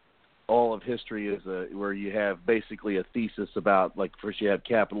all of history is where you have basically a thesis about, like, first you have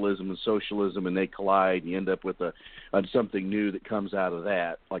capitalism and socialism, and they collide, and you end up with something new that comes out of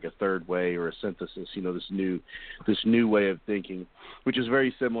that, like a third way or a synthesis. This new way of thinking, which is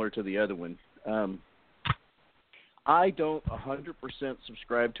very similar to the other one. I don't 100%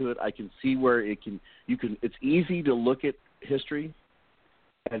 subscribe to it. I can see where it's easy to look at history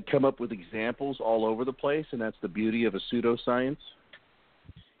and come up with examples all over the place, and that's the beauty of a pseudoscience,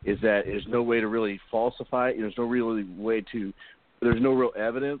 is that there's no way to really falsify it. There's no real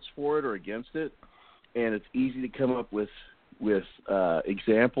evidence for it or against it, and it's easy to come up with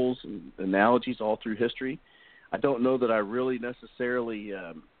examples and analogies all through history. I don't know that I really necessarily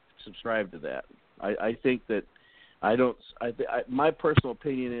subscribe to that. I think that my personal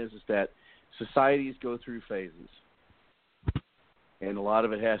opinion is that societies go through phases, and a lot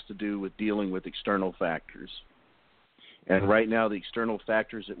of it has to do with dealing with external factors. And right now, the external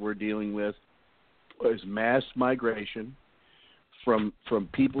factors that we're dealing with is mass migration from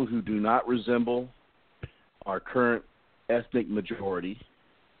people who do not resemble our current ethnic majority,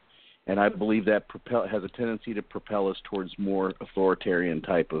 and I believe that has a tendency to propel us towards more authoritarian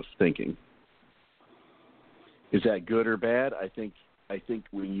type of thinking. Is that good or bad? I think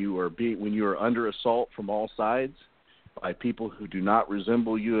when you are under assault from all sides by people who do not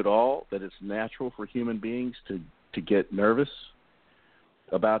resemble you at all, that it's natural for human beings to get nervous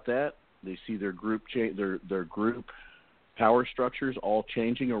about that. They see their group their group power structures all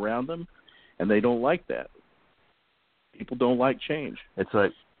changing around them, and they don't like that. People don't like change.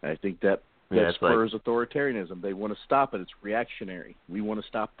 I think that spurs authoritarianism. They want to stop it. It's reactionary. We want to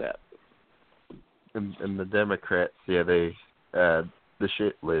stop that. And the Democrats, the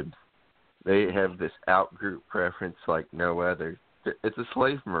shit libs, they have this out-group preference like no other. It's a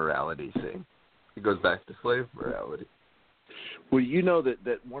slave morality thing. It goes back to slave morality. Well, you know that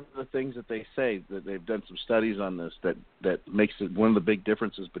one of the things that they say, that they've done some studies on this, that makes it one of the big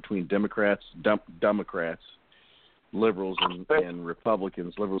differences between Democrats, liberals, and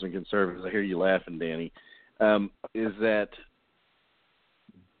Republicans, liberals and conservatives. I hear you laughing, Danny. Is that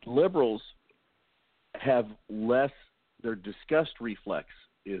liberals have less, their disgust reflex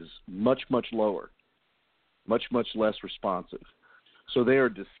is much, much lower, much, much less responsive. So they are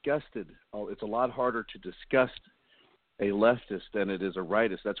disgusted. It's a lot harder to disgust a leftist than it is a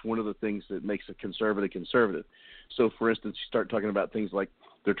rightist. That's one of the things that makes a conservative. So, for instance, you start talking about things like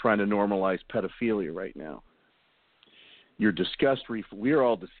they're trying to normalize pedophilia right now. Your disgust, we are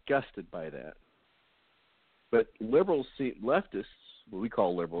all disgusted by that. But liberals see leftists, what we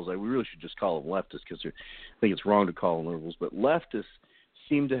call liberals, we really should just call them leftists because I think it's wrong to call them liberals, but leftists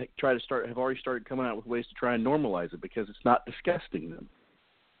seem to have already started coming out with ways to try and normalize it because it's not disgusting them.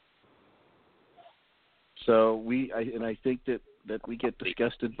 So I think that we get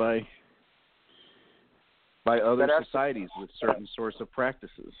disgusted by other societies with certain sorts of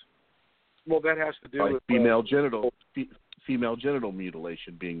practices. Well, that has to do with female genital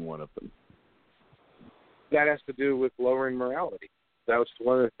mutilation being one of them. That has to do with lowering morality. That was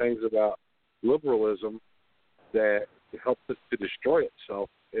one of the things about liberalism that helps it to destroy itself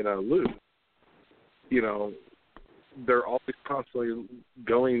in a loop. They're always constantly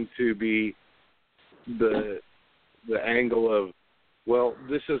going to be the angle of, well,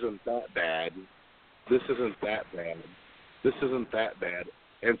 this isn't that bad, this isn't that bad, this isn't that bad,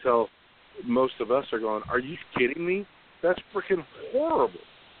 until most of us are going, are you kidding me? That's freaking horrible.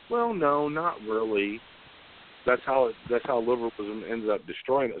 Well, no, not really. That's how liberalism ends up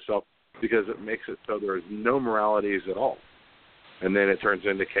destroying itself, because it makes it so there's no moralities at all, and then it turns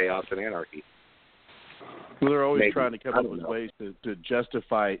into chaos and anarchy. Well, they're always Maybe. trying to come up with ways to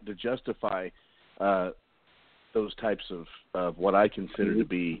justify those types of what I consider to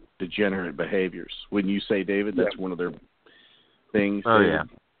be degenerate behaviors. Wouldn't you say, David? That's one of their things. Oh, David? yeah.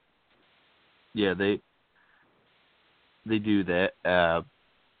 Yeah, they do that.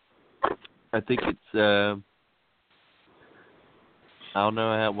 I think it's I don't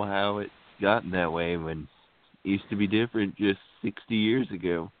know how it's gotten that way when it used to be different just 60 years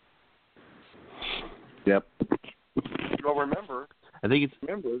ago. Yep. Well, remember, I think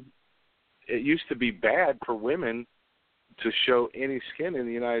it used to be bad for women to show any skin in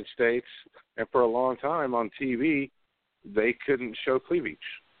the United States, and for a long time on TV, they couldn't show cleavage.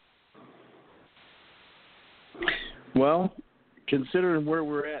 Well, considering where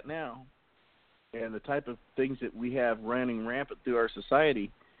we're at now and the type of things that we have running rampant through our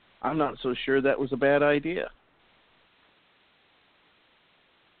society, I'm not so sure that was a bad idea.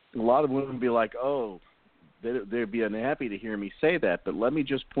 A lot of women would be like, oh, they'd be unhappy to hear me say that, but let me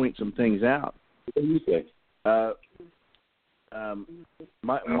just point some things out. What do you think?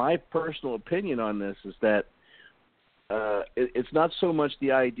 My personal opinion on this is that it's not so much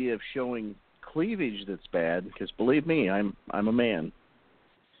the idea of showing cleavage that's bad, because believe me, I'm a man,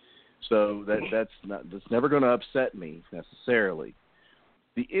 so that's never going to upset me necessarily.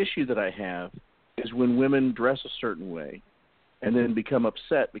 The issue that I have is when women dress a certain way and then become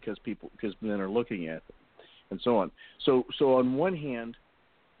upset because men are looking at them, and so on. So on one hand,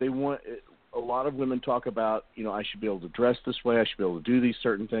 they want a lot of women talk about, I should be able to dress this way, I should be able to do these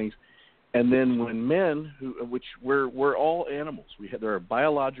certain things, and then when men, which we're all animals, there are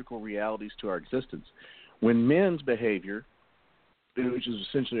biological realities to our existence. When men's behavior, which is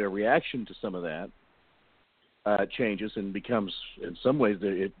essentially a reaction to some of that, changes and becomes, in some ways,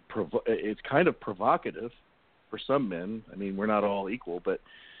 it's kind of provocative for some men. I mean, we're not all equal, but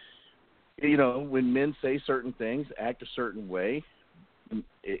when men say certain things, act a certain way,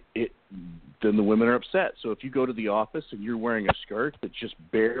 then the women are upset. So if you go to the office and you're wearing a skirt that's just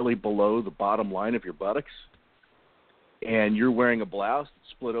barely below the bottom line of your buttocks, and you're wearing a blouse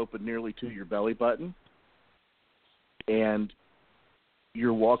that's split open nearly to your belly button, and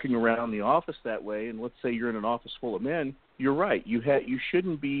you're walking around the office that way, and let's say you're in an office full of men, you're right. You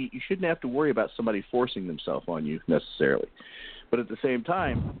shouldn't have to worry about somebody forcing themselves on you necessarily. But at the same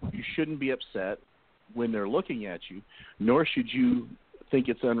time, you shouldn't be upset when they're looking at you, nor should you think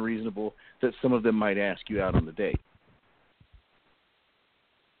it's unreasonable that some of them might ask you out on the date.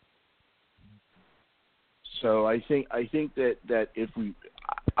 So I think that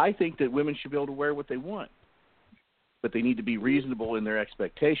I think that women should be able to wear what they want, but they need to be reasonable in their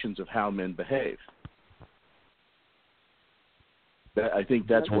expectations of how men behave. I think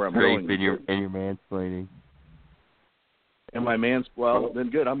that's where I'm going. And your mansplaining. And my then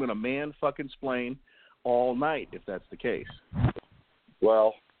good. I'm going to man-fucking-splain all night if that's the case.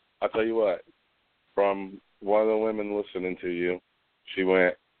 Well, I'll tell you what. From one of the women listening to you, she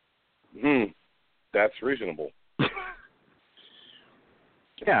went, that's reasonable.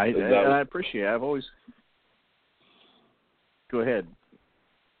 Yeah, and I appreciate it. I've always... Go ahead.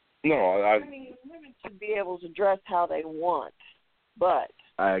 No, I mean, women should be able to dress how they want, but...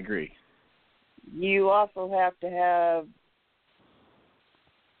 I agree. You also have to have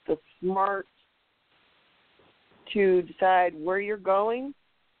the smarts to decide where you're going,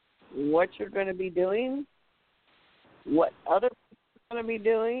 what you're going to be doing, what other people are going to be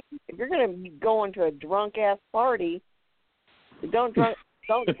doing. If you're going to be going to a drunk-ass party, don't dress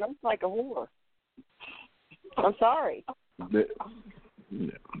like a whore. I'm sorry.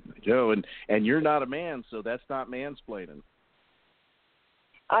 Joe, and you're not a man, so that's not mansplaining.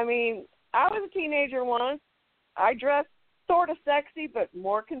 I mean, I was a teenager once. I dressed sort of sexy, but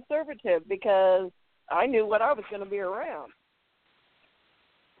more conservative because I knew what I was going to be around.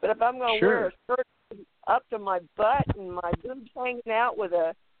 But if I'm going to wear a skirt up to my butt and my boobs hanging out with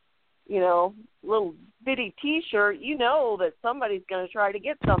a, little bitty T-shirt, that somebody's going to try to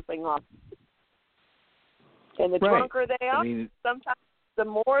get something off. And the drunker they are, sometimes the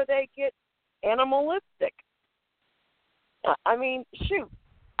more they get animalistic. I mean, shoot.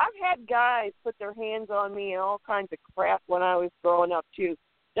 I've had guys put their hands on me and all kinds of crap when I was growing up, too.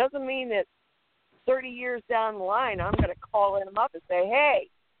 Doesn't mean that 30 years down the line I'm going to call him up and say, hey,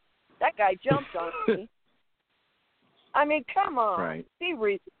 that guy jumped on me. I mean, come on. Right. Be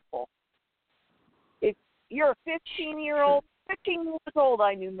reasonable. If you're a 15 years old,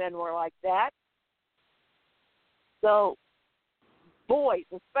 I knew men were like that. So boys,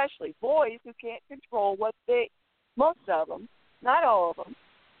 especially boys who can't control most of them, not all of them,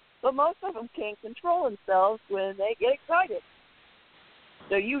 but most of them can't control themselves when they get excited.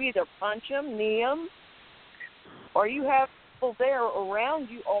 So you either punch them, knee them, or you have people there around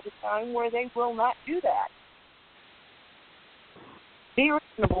you all the time where they will not do that. Be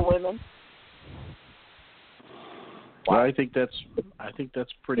reasonable, women. Well, I think that's a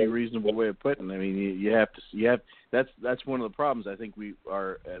pretty reasonable way of putting it. I mean, you have that's one of the problems. I think we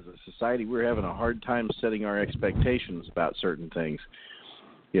are, as a society, we're having a hard time setting our expectations about certain things.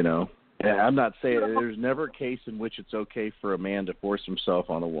 You know, and I'm not saying there's never a case in which it's okay for a man to force himself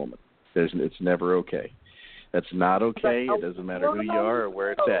on a woman. It's never okay. That's not okay. It doesn't matter who you are or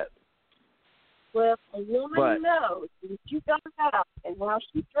where it's at. Well, a woman knows that you got out and how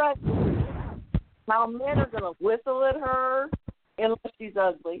she dresses, how men are going to whistle at her unless she's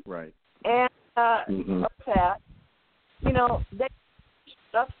ugly. Right. And that, you know,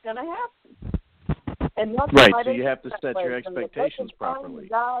 stuff's going to happen. And right, so you have to set your expectations properly.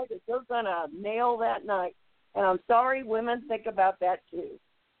 Guy that they're going to nail that night. And I'm sorry, women think about that too.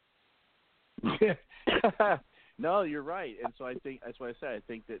 No, you're right. And so I think that's why I said I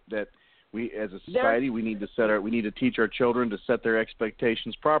think that we, as a society, we need to teach our children to set their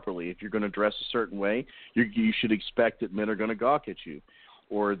expectations properly. If you're going to dress a certain way, you should expect that men are going to gawk at you,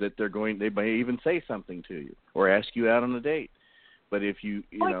 or that they may even say something to you, or ask you out on a date. But if you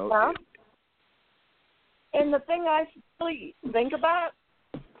know. And the thing I really think about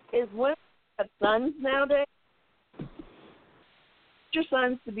is women have sons nowadays. Your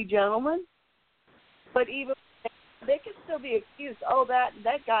sons to be gentlemen, but even they can still be accused. Oh, that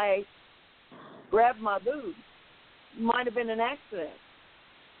guy grabbed my boob. Might have been an accident.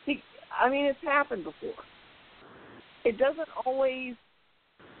 It's happened before. It doesn't always.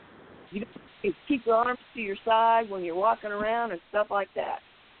 You keep your arms to your side when you're walking around and stuff like that.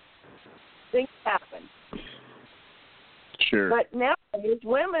 Things happen. Sure. But nowadays, these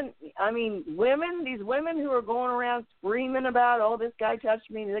women who are going around screaming about, oh, this guy touched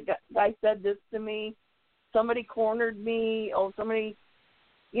me, this guy said this to me, somebody cornered me,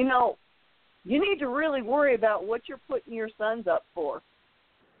 you need to really worry about what you're putting your sons up for.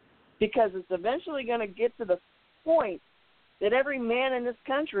 Because it's eventually going to get to the point that every man in this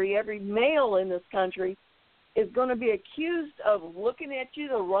country, every male in this country, is going to be accused of looking at you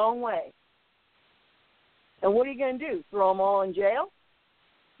the wrong way. And what are you going to do? Throw them all in jail?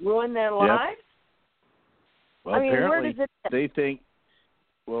 Ruin their lives? Well, apparently they think.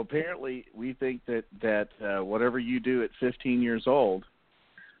 Well, apparently we think that whatever you do at 15 years old,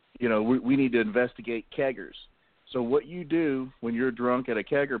 we need to investigate keggers. So what you do when you're drunk at a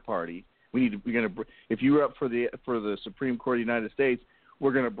kegger party, if you were up for the Supreme Court of the United States,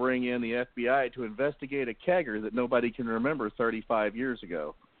 we're going to bring in the FBI to investigate a kegger that nobody can remember 35 years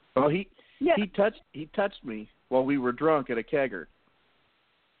ago. Well, he touched me while we were drunk at a kegger.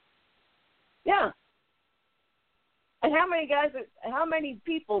 Yeah. And how many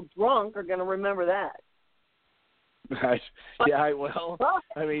people drunk are going to remember that? None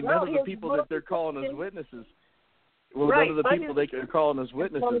of the people that they're calling as witnesses. Well, none of the people they are calling as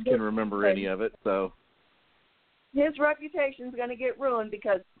witnesses can remember any of it. So his reputation's going to get ruined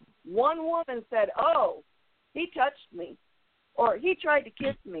because one woman said, "Oh, he touched me," or "He tried to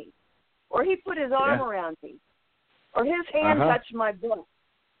kiss me," or "He put his arm around me," or "His hand touched my butt."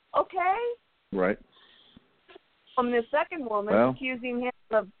 Okay. Right. The second woman accusing him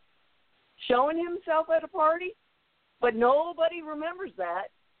of showing himself at a party, but nobody remembers that.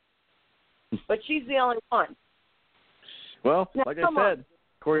 But she's the only one. Well, like I said,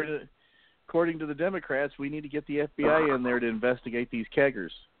 according to the Democrats, we need to get the FBI in there to investigate these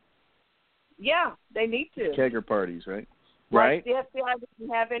keggers. Yeah, they need to. Kegger parties, right? Right. The FBI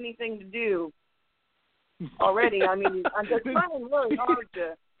doesn't have anything to do already. I'm just trying really hard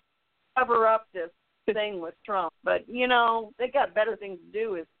to cover up this thing with Trump, but they got better things to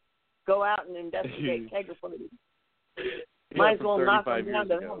do is go out and investigate kegger parties. Might as well knock them down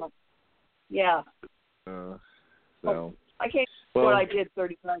to hell. Yeah. I can't do what I did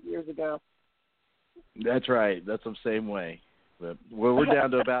 35 years ago. That's right. That's the same way. But we're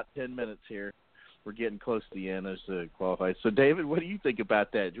down to about 10 minutes here. We're getting close to the end as to qualify. So, David, what do you think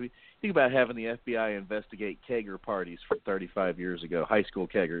about that? Do we think about having the FBI investigate kegger parties from 35 years ago, high school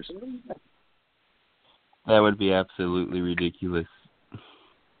keggers? That would be absolutely ridiculous.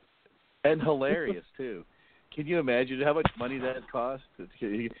 And hilarious, too. Can you imagine how much money that cost?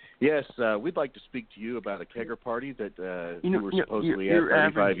 Yes, we'd like to speak to you about a kegger party that you were supposedly at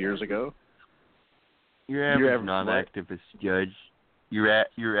 35 years ago. Your average non-activist judge,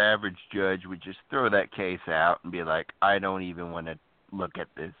 your average judge would just throw that case out and be like, I don't even want to look at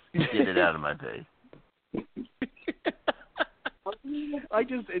this. Get it out of my face.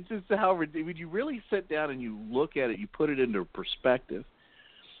 It's just how when you really sit down and you look at it, you put it into perspective,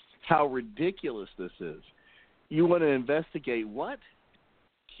 how ridiculous this is. You want to investigate what?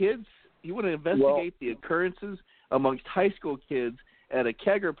 Kids? You want to investigate the occurrences amongst high school kids at a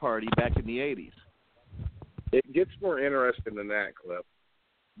kegger party back in the 80s. It gets more interesting than that, Cliff.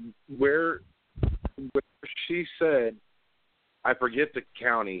 Where she said, I forget the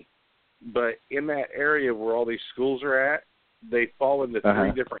county, but in that area where all these schools are at, they fall into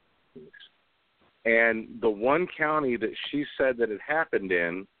three different counties. And the one county that she said that it happened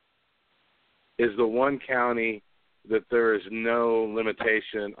in is the one county that there is no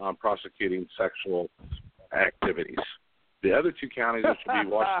limitation on prosecuting sexual activities. The other two counties, which would be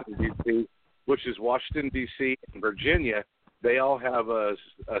Washington, D.C., which is Washington, D.C. and Virginia, they all have a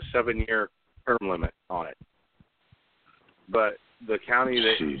 7-year term limit on it. But the county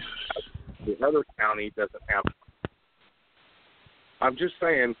the other county doesn't have it. I'm just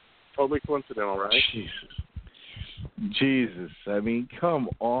saying, totally coincidental, right? Jesus. I mean, come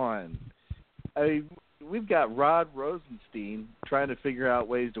on. We've got Rod Rosenstein trying to figure out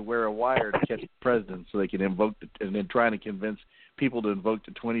ways to wear a wire to catch the president so they can invoke and then trying to convince people to invoke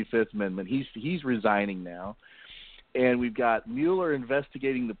the 25th Amendment. He's resigning now. And we've got Mueller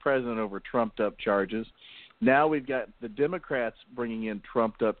investigating the president over trumped-up charges. Now we've got the Democrats bringing in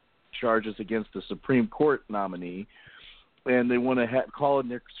trumped-up charges against the Supreme Court nominee. And they want to call in,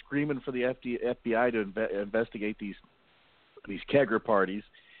 they're screaming for the FBI to investigate these kegger parties.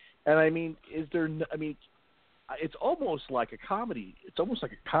 And I mean, it's almost like a comedy. It's almost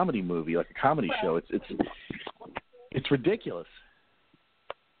like a comedy movie, like a comedy show. It's ridiculous.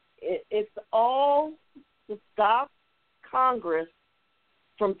 It's all to stop Congress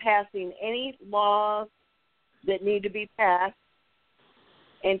from passing any laws that need to be passed,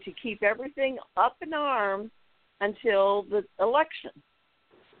 and to keep everything up in arms until the election,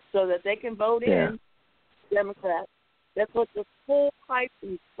 so that they can vote in Democrats. That's what this whole hype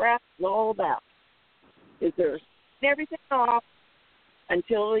and crap is all about. Is they're setting everything off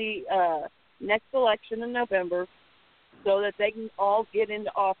until the next election in November, so that they can all get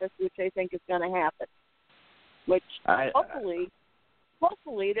into office, which they think is going to happen. Which hopefully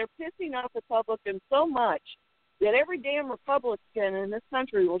they're pissing off Republicans so much that every damn Republican in this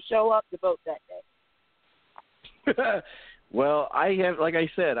country will show up to vote that day. Well, I have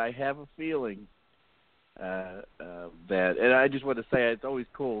a feeling that, and I just want to say it's always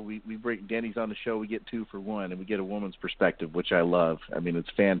cool. We bring Danny's on the show. We get 2 for 1, and we get a woman's perspective, which I love. I mean,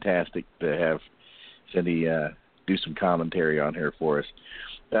 it's fantastic to have Cindy do some commentary on here for us.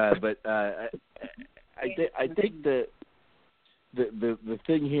 But I think the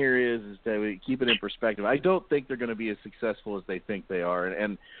thing here is that we keep it in perspective. I don't think they're going to be as successful as they think they are,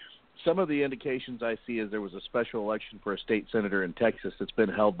 and some of the indications I see is there was a special election for a state senator in Texas that's been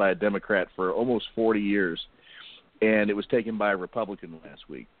held by a Democrat for almost 40 years, and it was taken by a Republican last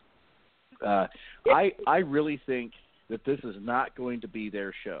week. I really think that this is not going to be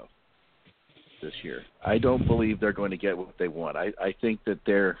their show this year. I don't believe they're going to get what they want. I think that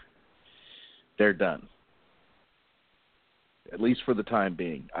they're done, at least for the time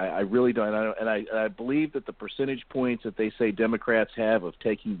being. I really don't. And I believe that the percentage points that they say Democrats have of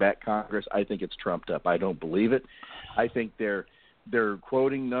taking back Congress, I think it's trumped up. I don't believe it. I think they're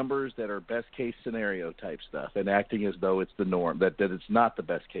quoting numbers that are best case scenario type stuff and acting as though it's the norm, that it's not the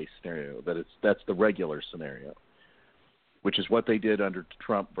best case scenario, that's the regular scenario, which is what they did under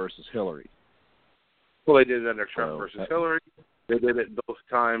Trump versus Hillary. Well, they did it under Trump versus Hillary. They did it both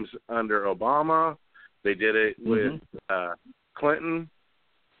times under Obama. They did it with Clinton,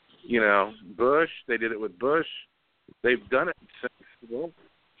 Bush. They did it with Bush. They've done it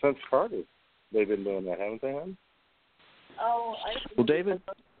since Carter. They've been doing that, haven't they? Oh, well, David.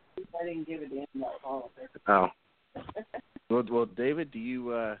 I didn't give it in. Oh. Well, David,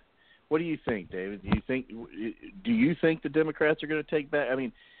 what do you think, David? Do you think the Democrats are going to take back? I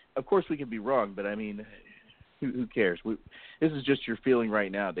mean, of course we can be wrong, but I mean, who cares? This is just your feeling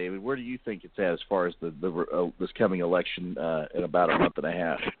right now, David. Where do you think it's at as far as this coming election in about a month and a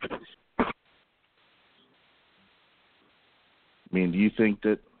half? I mean, do you think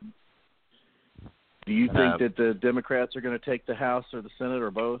that the Democrats are going to take the House or the Senate or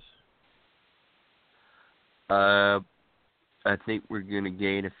both? I think we're going to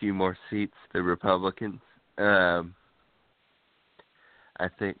gain a few more seats, the Republicans. I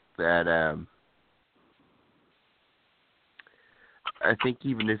think that I think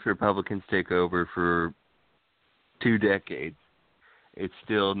even if Republicans take over for 2 decades, it's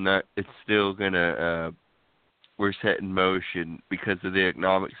still gonna we're set in motion because of the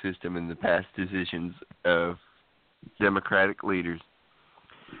economic system and the past decisions of Democratic leaders.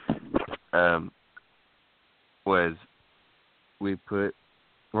 Was we put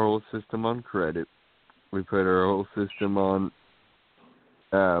our whole system on credit, we put our whole system on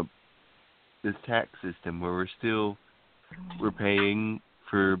this tax system where we're paying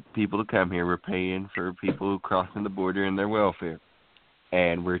for people to come here. We're paying for people crossing the border and their welfare.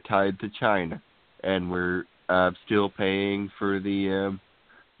 And we're tied to China. And we're still paying for the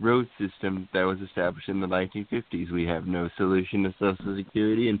road system that was established in the 1950s. We have no solution to Social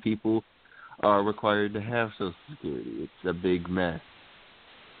Security, and people are required to have Social Security. It's a big mess.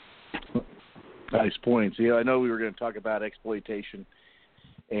 Nice points. Yeah, I know we were going to talk about exploitation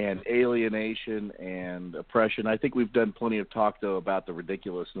and alienation and oppression. I think we've done plenty of talk, though, about the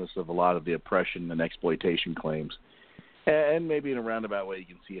ridiculousness of a lot of the oppression and exploitation claims. And maybe in a roundabout way, you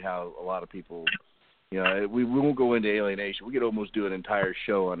can see how a lot of people, we won't go into alienation. We could almost do an entire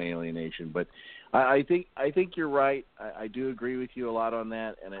show on alienation. But I think you're right. I do agree with you a lot on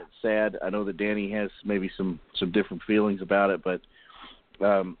that, and it's sad. I know that Danny has maybe some different feelings about it, but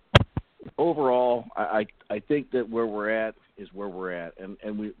overall, I think that where we're at is where we're at, and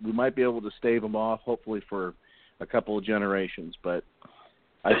we might be able to stave them off, hopefully for a couple of generations. But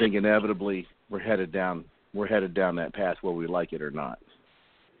I think inevitably we're headed down that path, whether we like it or not.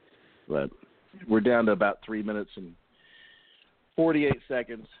 But we're down to about 3 minutes and 48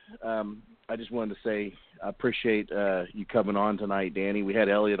 seconds. I just wanted to say I appreciate you coming on tonight, Danny. We had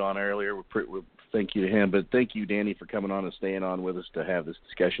Elliott on earlier. Thank you to him. But thank you, Danny, for coming on and staying on with us to have this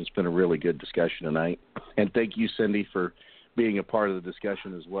discussion. It's been a really good discussion tonight. And thank you, Cindy, for being a part of the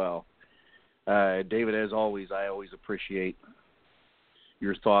discussion as well. David, as always, I always appreciate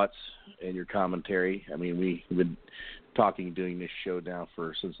your thoughts and your commentary. I mean, we've been doing this show now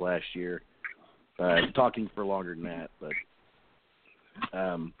since last year. Talking for longer than that. But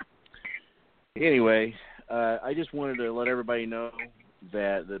anyway, I just wanted to let everybody know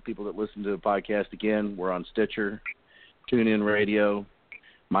that the people that listen to the podcast, again, we're on Stitcher, TuneIn Radio,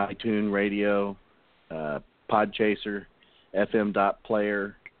 mytune Radio, Podchaser,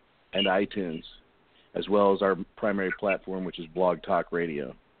 fm.player, and iTunes, as well as our primary platform, which is Blog Talk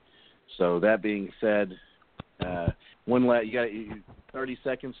Radio. So that being said, you got 30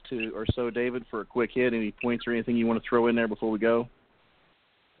 seconds or so, David, for a quick hit. Any points or anything you want to throw in there before we go?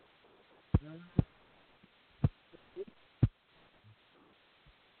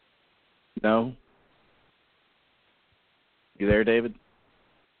 No? You there, David?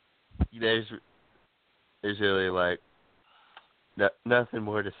 There's really nothing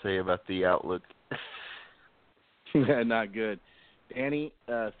more to say about the outlook. Yeah, not good. Danny,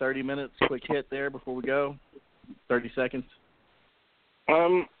 30 minutes, quick hit there before we go. 30 seconds.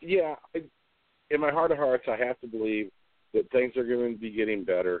 Yeah. In my heart of hearts, I have to believe that things are going to be getting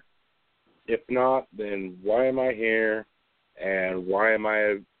better. If not, then why am I here? And why am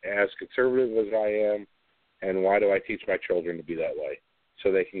I as conservative as I am? And why do I teach my children to be that way?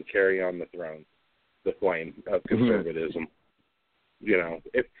 So they can carry on the flame of conservatism.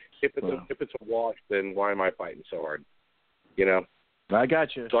 If it's a wash, then why am I fighting so hard? I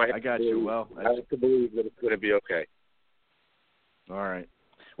got you. So I got you. Well, I have to believe that it's going to be okay. All right.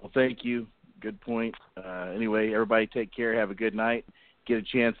 Well, thank you. Good point. Anyway, everybody take care. Have a good night. Get a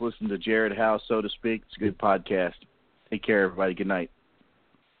chance to listen to Jared House, so to speak. It's a good podcast. Take care, everybody. Good night.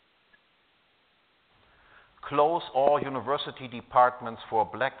 Close all university departments for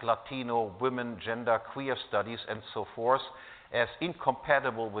Black, Latino, women, gender, queer studies, and so forth as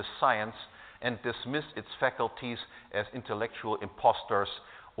incompatible with science, and dismiss its faculties as intellectual impostors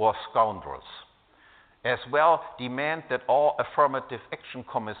or scoundrels. As well, demand that all affirmative action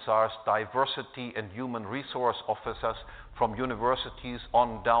commissars, diversity and human resource officers from universities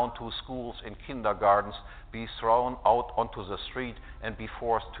on down to schools and kindergartens be thrown out onto the street and be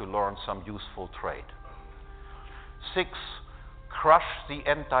forced to learn some useful trade. 6. Crush the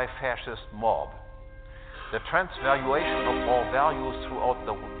anti-fascist mob. The transvaluation of all values throughout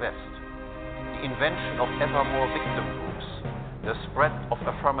the West, the invention of ever more victim groups, the spread of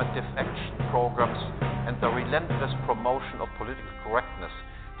affirmative action programs, and the relentless promotion of political correctness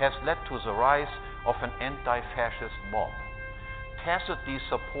has led to the rise of an anti-fascist mob, tacitly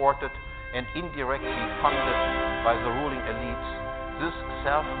supported and indirectly funded by the ruling elites. This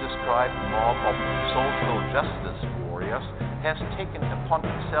self-described mob of social justice warriors has taken upon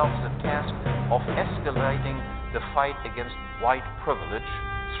itself the task of escalating the fight against white privilege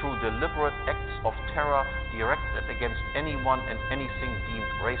through deliberate acts of terror directed against anyone and anything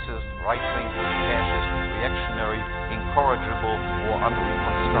deemed racist, right-wing, fascist, reactionary, incorrigible, or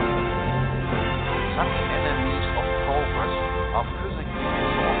unreconstructible. Such enemies of progress are physically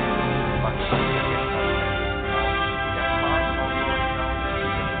exhausted, but